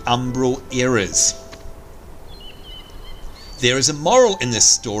of the umbral eras. There is a moral in this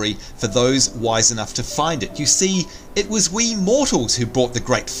story for those wise enough to find it. You see, it was we mortals who brought the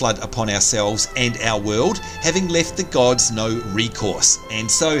great flood upon ourselves and our world, having left the gods no recourse.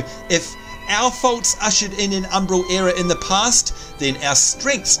 And so, if our faults ushered in an umbral era in the past, then our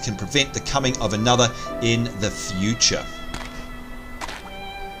strengths can prevent the coming of another in the future.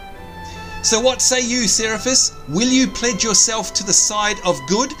 So what say you, Seraphis? Will you pledge yourself to the side of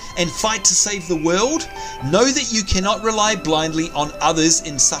good and fight to save the world? Know that you cannot rely blindly on others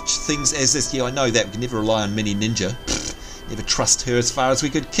in such things as this. Yeah, I know that. We can never rely on Mini Ninja. Never trust her as far as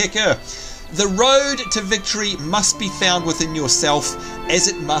we could kick her. The road to victory must be found within yourself, as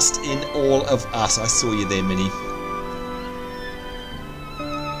it must in all of us. I saw you there, Mini.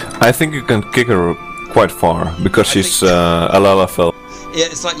 I think you can kick her quite far, because she's a Lalafell. Yeah,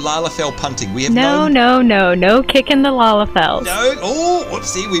 it's like Lalafell punting. We have no kicking the Lalafels. No,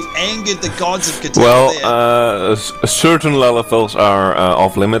 whoopsie, we've angered the gods of Katella. Well, certain Lalafels are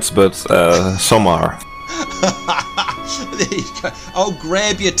off limits, but some are. There you go. Oh,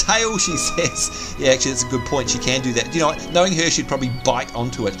 grab your tail, she says. Yeah, actually, that's a good point. She can do that. You know what? Knowing her, she'd probably bite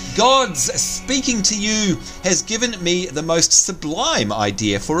onto it. Gods, speaking to you has given me the most sublime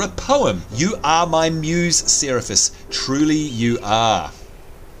idea for a poem. You are my muse, Seraphis. Truly you are.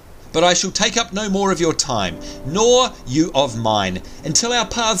 But I shall take up no more of your time, nor you of mine. Until our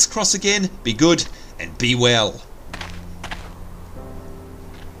paths cross again, be good and be well.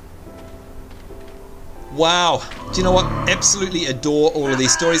 Wow. Do you know what? Absolutely adore all of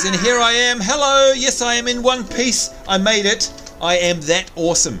these stories. And here I am. Hello. Yes, I am in one piece. I made it. I am that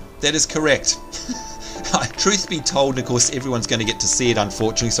awesome. That is correct. Truth be told, of course, everyone's going to get to see it,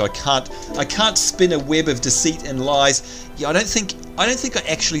 unfortunately. So I can't spin a web of deceit and lies. Yeah, I don't think I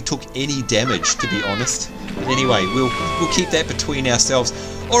actually took any damage, to be honest. But anyway, we'll keep that between ourselves.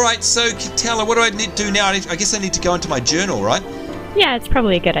 All right. So, Katella, what do I need to do now? I guess I need to go into my journal, right? Yeah, it's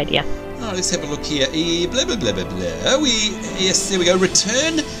probably a good idea. Oh, let's have a look here. Blah, blah, blah, blah, blah. Yes, there we go.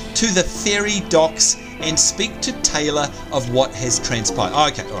 Return to the Ferry Docks and speak to Taylor of what has transpired. Oh,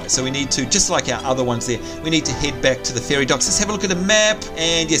 okay, all right. So we need to, just like our other ones there, we need to head back to the Ferry Docks. Let's have a look at a map.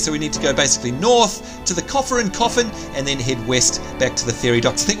 And yeah, so we need to go basically north to the Coffer and Coffin and then head west back to the Ferry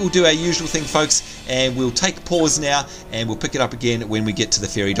Docks. I think we'll do our usual thing, folks, and we'll take pause now and we'll pick it up again when we get to the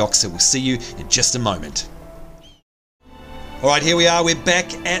Ferry Docks. So we'll see you in just a moment. Alright, here we are. We're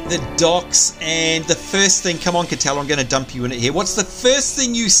back at the docks, and the first thing, come on, Katella, I'm going to dump you in it here. What's the first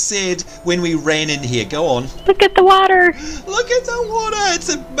thing you said when we ran in here? Go on. Look at the water. Look at the water. It's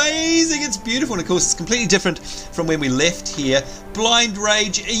amazing. It's beautiful. And of course, it's completely different from when we left here.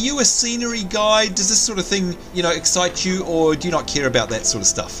 Blindrage, are you a scenery guy? Does this sort of thing, you know, excite you, or do you not care about that sort of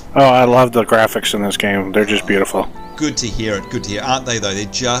stuff? Oh, I love the graphics in this game. They're just beautiful. Good to hear it. Good to hear. Aren't they, though? They're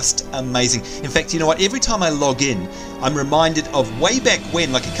just amazing. In fact, you know what? Every time I log in, I'm reminded of way back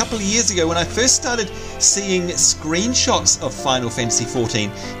when, like a couple of years ago, when I first started seeing screenshots of Final Fantasy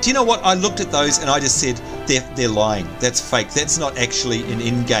XIV. Do you know what? I looked at those and I just said, they're lying. That's fake. That's not actually an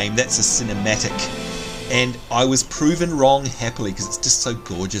in-game. That's a cinematic. And I was proven wrong happily because it's just so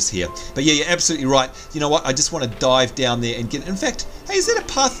gorgeous here. But yeah, you're absolutely right. You know what? I just want to dive down there and get... In fact, hey, is that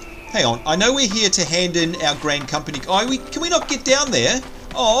a path... Hang on, I know we're here to hand in our Grand Company... Oh, can we not get down there?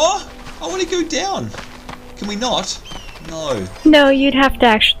 Oh, I want to go down. Can we not? No. No, you'd have to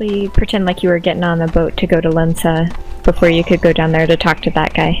actually pretend like you were getting on the boat to go to Lensa before you could go down there to talk to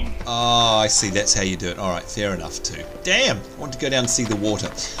that guy. Oh, I see. That's how you do it. All right, fair enough too. Damn, I want to go down and see the water.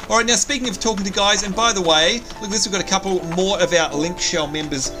 All right, now speaking of talking to guys, and by the way, look at this, we've got a couple more of our Link Shell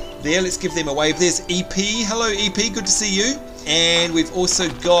members there. Let's give them a wave. There's EP. Hello, EP. Good to see you. And we've also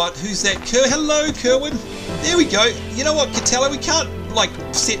got, who's that? Hello, Kerwin. There we go. You know what, Katella? We can't, like,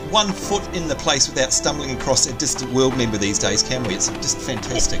 set one foot in the place without stumbling across a distant world member these days, can we? It's just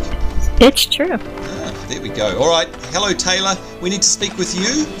fantastic. It's true. There we go. All right. Hello, Taylor. We need to speak with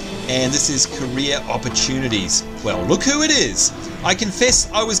you. And this is Career Opportunities. Well, look who it is. I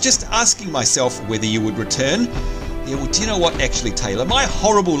confess I was just asking myself whether you would return. Yeah, well, do you know what, actually, Taylor? My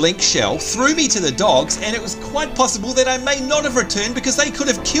horrible Link Shell threw me to the dogs, and it was quite possible that I may not have returned because they could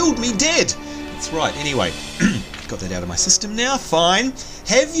have killed me dead. That's right. Anyway, got that out of my system now. Fine.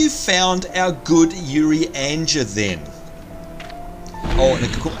 Have you found our good Urianger then? Oh,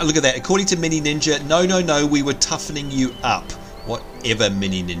 and look at that. According to Mini Ninja, no, we were toughening you up. Whatever,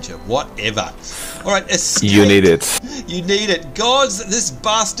 Mini Ninja, whatever. Alright, escape. You need it. You need it. Gods, this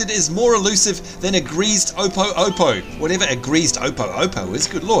bastard is more elusive than a greased Oppo. Whatever a greased Oppo is,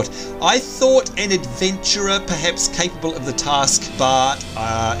 good lord. I thought an adventurer perhaps capable of the task, but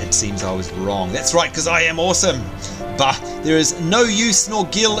it seems I was wrong. That's right, because I am awesome. Bah, there is no use nor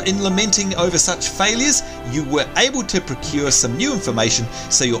gill in lamenting over such failures. You were able to procure some new information,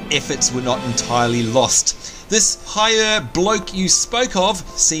 so your efforts were not entirely lost. This higher bloke you spoke of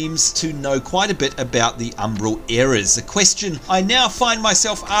seems to know quite a bit about the Umbral Eras. The question I now find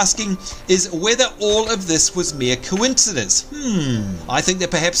myself asking is whether all of this was mere coincidence. I think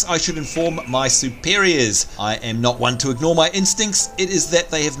that perhaps I should inform my superiors. I am not one to ignore my instincts. It is that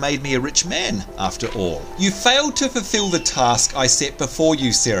they have made me a rich man, after all. You failed to fulfill the task I set before you,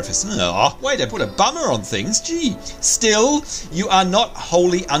 Seraphis. Oh, way to put a bummer on things, gee. Still, you are not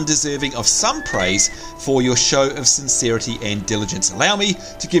wholly undeserving of some praise for your show of sincerity and diligence. Allow me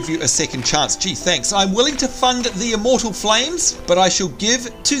to give you a second chance. Gee, thanks. I'm willing to fund the Immortal Flames, but I shall give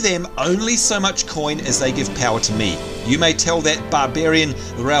to them only so much coin as they give power to me. You may tell that barbarian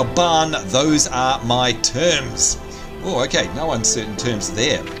Rauban those are my terms. Oh, okay, no uncertain terms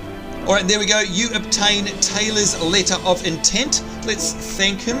there. Alright, there we go. You obtain Taylor's letter of intent. Let's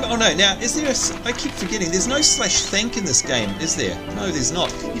thank him. Oh no, now, is there a... I keep forgetting, there's no /thank in this game, is there? No, there's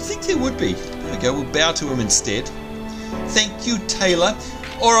not. You'd think there would be. There we go, we'll bow to him instead. Thank you, Taylor.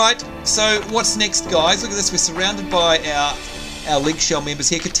 Alright, so what's next, guys? Look at this, we're surrounded by our Link Shell members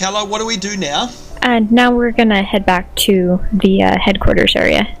here. Katella, what do we do now? And now we're gonna head back to the headquarters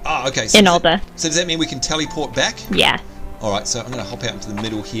area. Oh, okay. So in Ul'Dah. So does that mean we can teleport back? Yeah. Alright, so I'm going to hop out into the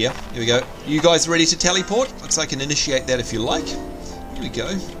middle here. Here we go. You guys ready to teleport? Looks like I can initiate that if you like. Here we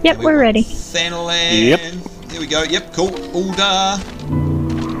go. Yep, we're ready. Thanalan. Yep. There we go. Yep, cool. Ul'Dah.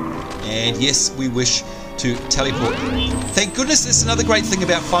 And yes, we wish to teleport. Thank goodness it's another great thing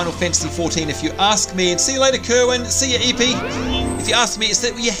about Final Fantasy XIV, if you ask me. And see you later, Kerwin. See you, EP. If you ask me, it's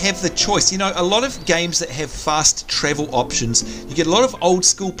that you have the choice. You know, a lot of games that have fast travel options, you get a lot of old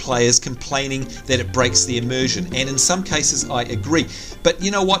school players complaining that it breaks the immersion. And in some cases, I agree. But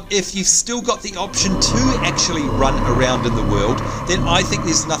you know what? If you've still got the option to actually run around in the world, then I think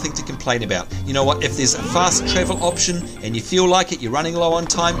there's nothing to complain about. You know what? If there's a fast travel option and you feel like it, you're running low on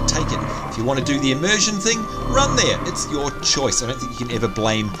time, take it. If you want to do the immersion thing, run there. It's your choice. I don't think you can ever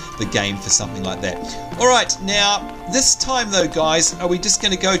blame the game for something like that. Alright, now, this time though, guys, are we just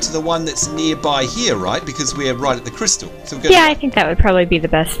going to go to the one that's nearby here, right? Because we're right at the crystal. So we're I think that would probably be the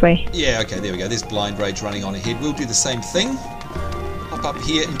best way. Yeah, okay, there we go. There's Blindrage running on ahead. We'll do the same thing. Hop up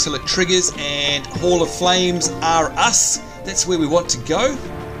here until it triggers, and Hall of Flames are us. That's where we want to go.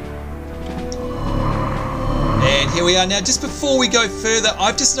 And here we are. Now, just before we go further,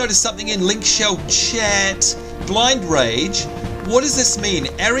 I've just noticed something in Link Shell chat. Blindrage, what does this mean?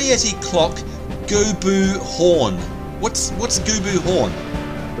 Ariete clock, Gobu horn. What's Gobu horn?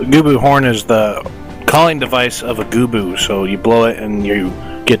 The Gobu horn is the calling device of a Gobu, so you blow it and you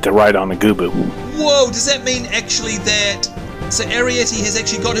get to ride on a Gobu. Whoa, does that mean actually that... So Ariete has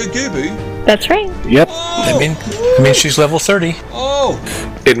actually got her Gobu? That's right. Yep. Oh, That means she's level 30. Oh!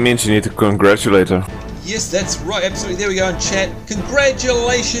 It means you need to congratulate her. Yes, that's right, absolutely. There we go in chat.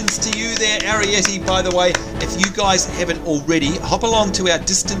 Congratulations to you there, Ariete, by the way. If you guys haven't already, hop along to our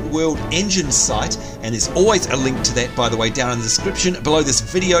Distant World Engine site, and there's always a link to that, by the way, down in the description below this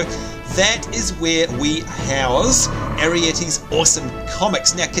video. That is where we house Ariete's awesome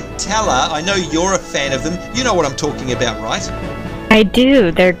comics. Now, Katella, I know you're a fan of them. You know what I'm talking about, right? I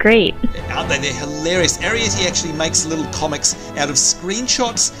do. They're great. Aren't they? They're hilarious. Ariete actually makes little comics out of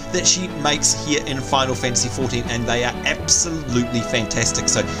screenshots that she makes here in Final Fantasy XIV, and they are absolutely fantastic.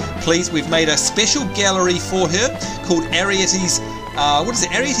 So please, we've made a special gallery for her called Ariete's, what is it?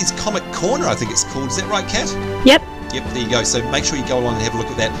 Ariete's Comic Corner, I think it's called. Is that right, Kat? Yep. Yep, there you go. So make sure you go along and have a look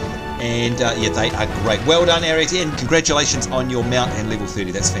at that. And yeah, they are great. Well done, Ariete, and congratulations on your mount and level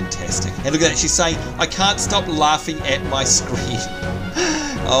 30. That's fantastic. And look at that, she's saying, I can't stop laughing at my screen.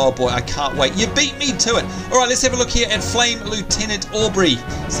 Oh boy, I can't wait. You beat me to it. Alright, let's have a look here at Flame Lieutenant Aubrey.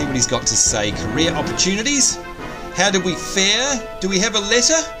 See what he's got to say. Career opportunities. How did we fare? Do we have a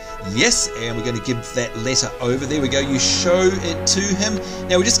letter? Yes, and we're going to give that letter over. There we go. You show it to him.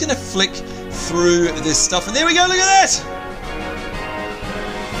 Now we're just going to flick through this stuff, and there we go. Look at that.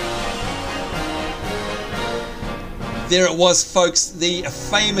 There it was, folks, the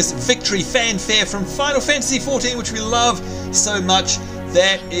famous victory fanfare from Final Fantasy XIV, which we love so much.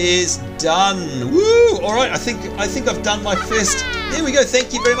 That is done. Woo! All right, I think I've done my first. There we go.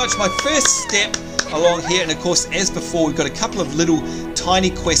 Thank you very much. My first step along here, and of course, as before, we've got a couple of little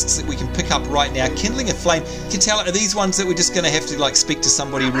tiny quests that we can pick up right now. Kindling a flame. Katella, are these ones that we're just going to have to like speak to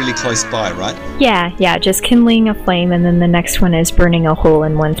somebody really close by, right? Yeah, just kindling a flame, and then the next one is burning a hole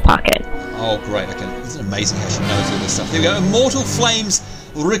in one's pocket. Oh, great. Okay. Isn't it amazing how she knows all this stuff? There we go. Immortal Flames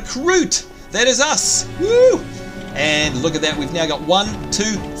recruit. That is us. Woo! And look at that. We've now got 1, 2,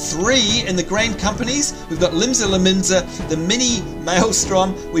 3 in the Grand Companies. We've got Limsa Laminza, the Mini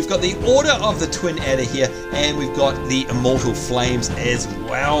Maelstrom. We've got the Order of the Twin Adder here. And we've got the Immortal Flames as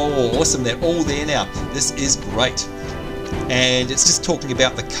well. Awesome. They're all there now. This is great. And it's just talking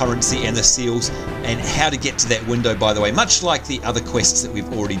about the currency and the seals and how to get to that window, by the way, much like the other quests that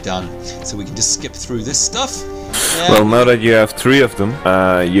we've already done. So we can just skip through this stuff. Well, now that you have 3 of them,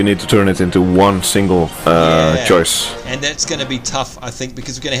 you need to turn it into one single choice. And that's going to be tough, I think,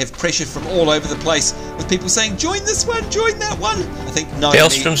 because we're going to have pressure from all over the place with people saying, join this one, join that one. I think no.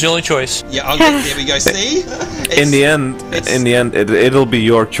 Maelstrom's the only choice. Yeah, okay, there we go. See? In the end, it'll be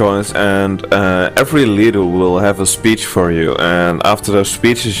your choice, and every leader will have a speech for you, and after those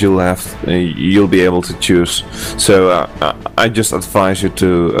speeches, you'll be able to choose. So I just advise you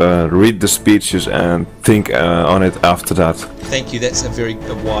to read the speeches and think on it after that. Thank you. That's a very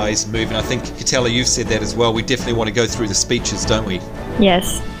wise move, and I think Katella, you've said that as well. We definitely want to go through the speeches, don't we?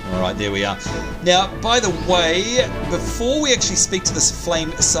 Yes. Alright, there we are. Now, by the way, before we actually speak to this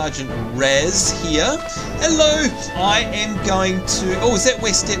Flame Sergeant Raz here, hello, I am going to... Oh, is that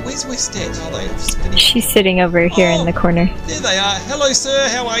Westet? Where's Westet? Are they spinning? She's sitting over here in the corner. There they are. Hello, sir.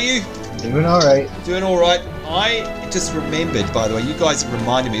 How are you? Doing alright. Doing alright. I just remembered, by the way, you guys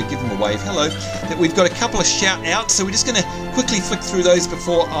reminded me, give them a wave, hello, that we've got a couple of shout outs, so we're just going to quickly flick through those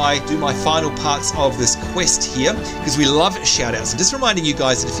before I do my final parts of this quest here, because we love shout outs. And just reminding you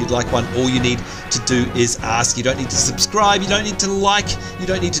guys that if you'd like one, all you need to do is ask. You don't need to subscribe, you don't need to like, you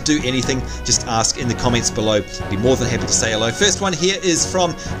don't need to do anything, just ask in the comments below. I'd be more than happy to say hello. First one here is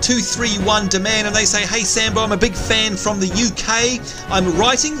from 231 Demand, and they say, hey Sambo, I'm a big fan from the UK. I'm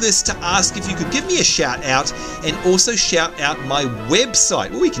writing this to ask if you could give me a shout out and also shout out my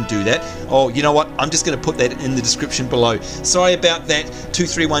website. Well, we can do that. Oh, you know what? I'm just going to put that in the description below. Sorry about that,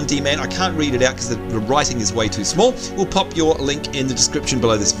 231 D-Man. I can't read it out because the writing is way too small. We'll pop your link in the description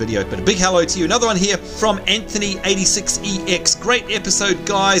below this video. But a big hello to you. Another one here from Anthony86EX. Great episode,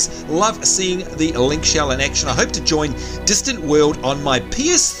 guys. Love seeing the link shell in action. I hope to join Distant World on my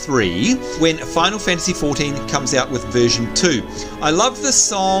PS3 when Final Fantasy XIV comes out with version 2. I love the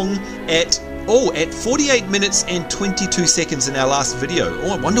song at 48 minutes and 22 seconds in our last video.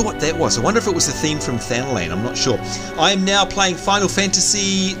 Oh, I wonder what that was. I wonder if it was the theme from Thanalan. I'm not sure. I am now playing Final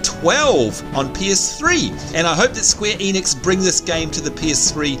Fantasy XII on PS3, and I hope that Square Enix bring this game to the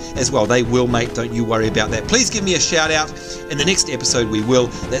PS3 as well. They will, mate. Don't you worry about that. Please give me a shout out. In the next episode we will.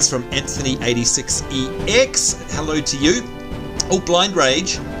 That's from Anthony86EX. Hello to you. Oh,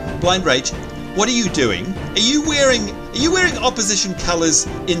 Blindrage, what are you doing? Are you wearing opposition colours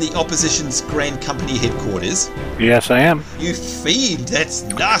in the opposition's Grand Company headquarters? Yes, I am. You fiend, that's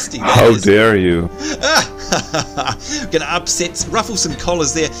nasty. How dare you? Gonna ruffle some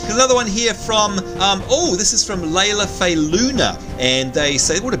collars there. Another one here from, this is from Layla Faye Luna, and they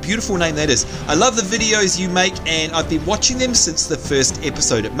say, what a beautiful name that is. I love the videos you make, and I've been watching them since the first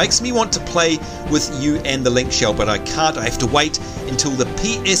episode. It makes me want to play with you and the link shell, but I can't. I have to wait until the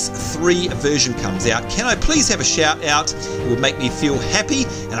PS3 version comes out. Can I please have a shout out? It would make me feel happy,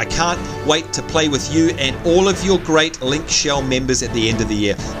 and I can't wait to play with you and all of your great link shell members at the end of the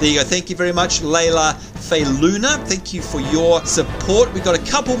year. There you go. Thank you very much, Layla Faye Luna. Thank you for your support. We've got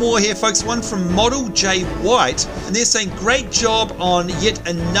a couple more here, folks. One from Model J White, and they're saying, great job on yet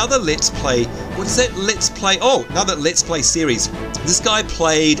another Let's Play. What is that Let's Play? Oh, another Let's Play series. This guy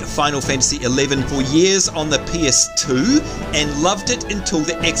played Final Fantasy XI for years on the PS2 and loved it until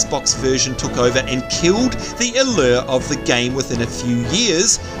the Xbox version took over and killed the allure of the game within a few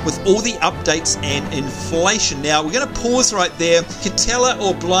years with all the updates and inflation. Now, we're going to pause right there. Katella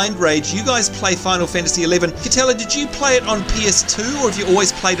or Blindrage, you guys play Final Fantasy XI. Katella, did you play it on PS2 or have you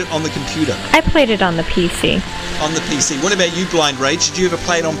always played it on the computer? I played it on the PC. On the PC. What about you, Blindrage? Did you ever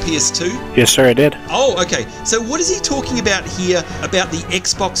play it on PS2? Yes, sir, I did. Oh, okay. So what is he talking about here about the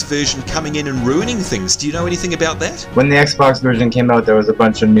Xbox version coming in and ruining things? Do you know anything about that? When the Xbox version came out, there was a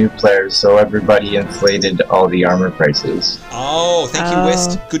bunch of new players, so everybody inflated all the armor prices. Oh, thank you,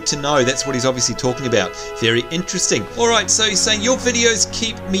 West. Good to know. That's what he's obviously talking about. Very interesting. All right, so he's saying your videos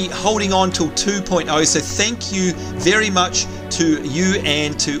keep me holding on till 2.0, so thank you very much to you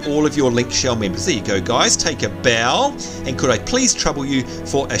and to all of your link shell members. There you go, guys. Take a bow, and could I please trouble you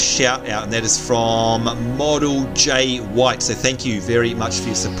for a shout out? And that is from Model J White. So thank you very much for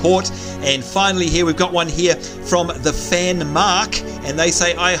your support. And finally, here we've got one here from the fan Mark, and they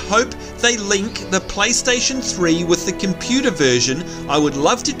say, I hope they link the PlayStation 3 with the computer version. I would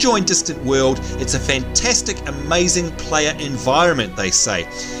love to join Distant World. It's a fantastic, amazing player environment, they say.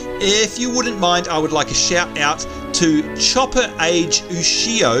 If you wouldn't mind, I would like a shout out to Chopper Age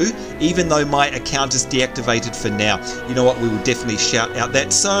Ushio, even though my account is deactivated for now. You know what, we will definitely shout out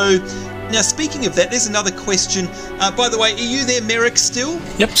that. So, now speaking of that, there's another question. By the way, are you there, Merrick, still?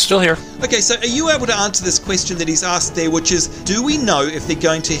 Yep, still here. Okay, so are you able to answer this question that he's asked there, which is, do we know if they're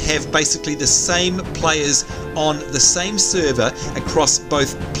going to have basically the same players on the same server across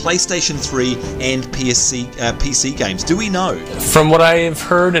both PlayStation 3 and PC games? Do we know? From what I've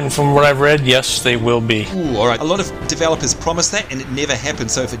heard and from what I've read, yes, they will be. Ooh, all right. A lot of developers promise that, and it never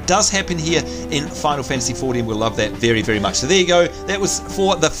happens. So if it does happen here in Final Fantasy XIV, we'll love that very, very much. So there you go. That was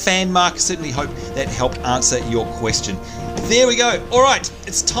for the fan mark. Certainly hope that helped answer your question. There we go. All right,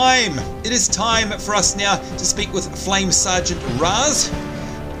 it's time. It is time for us now to speak with Flame Sergeant Raz.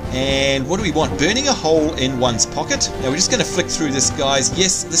 And what do we want? Burning a hole in one's pocket. Now we're just going to flick through this, guys.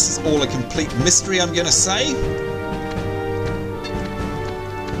 Yes, this is all a complete mystery, I'm going to say.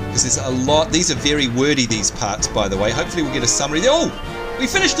 Because there's a lot. These are very wordy, these parts, by the way. Hopefully we'll get a summary. Oh, we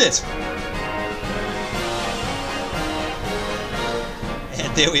finished it.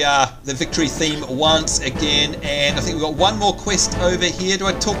 And there we are, the victory theme once again. And I think we've got one more quest over here. Do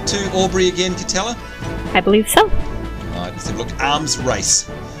I talk to Aubrey again, Katella? I believe so. Alright, let's have a look. Arms race.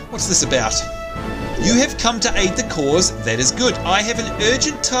 What's this about? You have come to aid the cause. That is good. I have an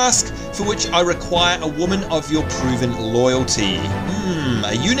urgent task for which I require a woman of your proven loyalty.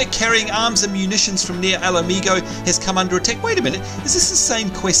 A unit carrying arms and munitions from near El Amigo has come under attack. Wait a minute. Is this the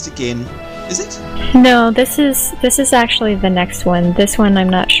same quest again? Is it? No, this is actually the next one. This one I'm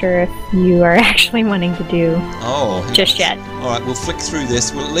not sure if you are actually wanting to do just yet. Alright, we'll flick through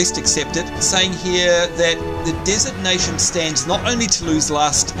this. We'll at least accept it. Saying here that the desert nation stands not only to lose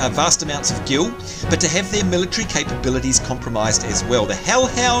vast amounts of gil, but to have their military capabilities compromised as well. The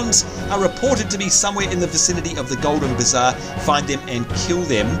Hellhounds are reported to be somewhere in the vicinity of the Golden Bazaar. Find them and kill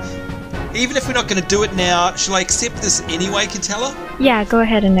them. Even if we're not going to do it now, shall I accept this anyway, Katella? Yeah, go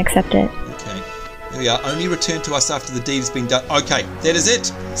ahead and accept it. Okay. Here we are. Only return to us after the deed has been done. Okay, that is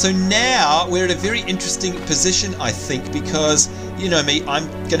it. So now we're at a very interesting position, I think, because, you know me, I'm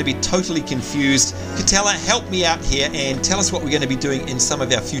going to be totally confused. Katella, help me out here and tell us what we're going to be doing in some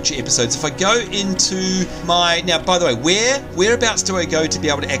of our future episodes. If I go into my... Now, by the way, whereabouts do I go to be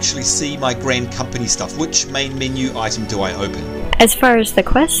able to actually see my Grand Company stuff? Which main menu item do I open? As far as the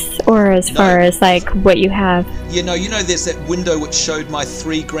quests, or as far as, like, what you have? You know, there's that window which showed my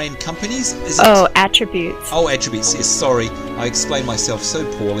 3 Grand Companies. Attributes. Oh, attributes, yes, sorry. I explained myself so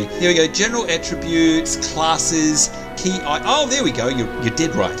poorly. Here we go, general attributes, classes, key... Oh, there we go, you're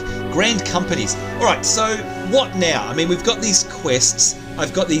dead right. Grand Companies. Alright, so what now? I mean, we've got these quests.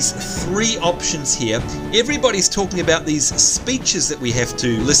 I've got these 3 options here. Everybody's talking about these speeches that we have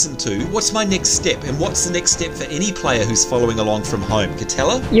to listen to. What's my next step? And what's the next step for any player who's following along from home?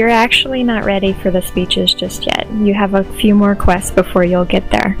 Katella? You're actually not ready for the speeches just yet. You have a few more quests before you'll get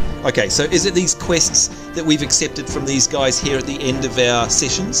there. Okay, so is it these quests that we've accepted from these guys here at the end of our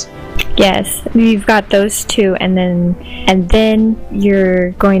sessions? Yes, you've got those 2, and then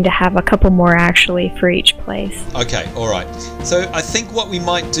you're going to have a couple more actually for each place. Okay, alright. So I think what we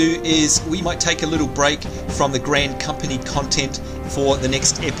might do is we might take a little break from the Grand Company content for the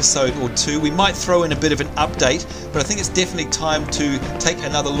next episode or 2. We might throw in a bit of an update, but I think it's definitely time to take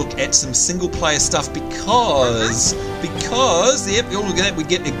another look at some single player stuff because yep, look at that, we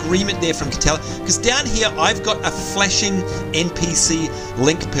get agreement there from Katella, because down here I've got a flashing NPC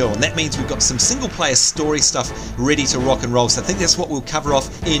link pill, and that means we've got some single player story stuff ready to rock and roll. So I think that's what we'll cover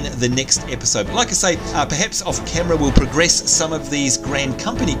off in the next episode. But like I say, perhaps off camera we'll progress some of these Grand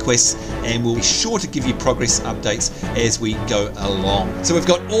Company quests, and we'll be sure to give you progress updates as we go along. So we've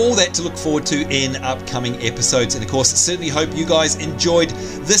got all that to look forward to in upcoming episodes, and of course certainly hope you guys enjoyed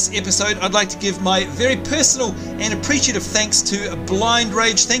this episode. I'd like to give my very personal and appreciative thanks to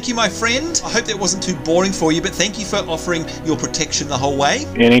Blindrage. Thank you, my friend. I hope that wasn't too boring for you, but thank you for offering your protection the whole way.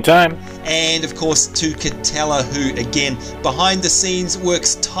 Anytime. And of course to Katella, who again behind the scenes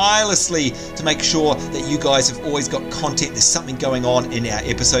works tirelessly to make sure that you guys have always got content. There's something going on in our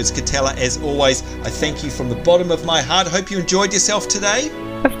episodes. Katella, as always, I thank you from the bottom of my heart. I hope you enjoyed yourself today.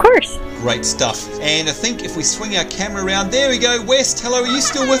 Of course. Great stuff. And I think if we swing our camera around, there we go. West, hello, are you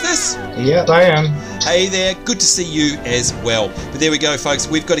still with us? Yes, I am. Hey there, good to see you as well. But there we go, folks,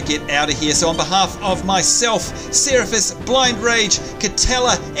 we've got to get out of here. So on behalf of myself, Seraphis, Blindrage,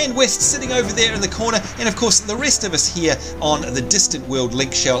 Katella, and West sitting over there in the corner, and of course the rest of us here on the Distant World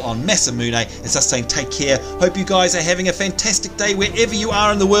Link Shell on Masamune, it's us saying take care. Hope you guys are having a fantastic day wherever you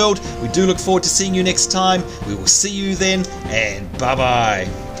are in the world. We do look forward to seeing you next time. We will see you then, and bye-bye.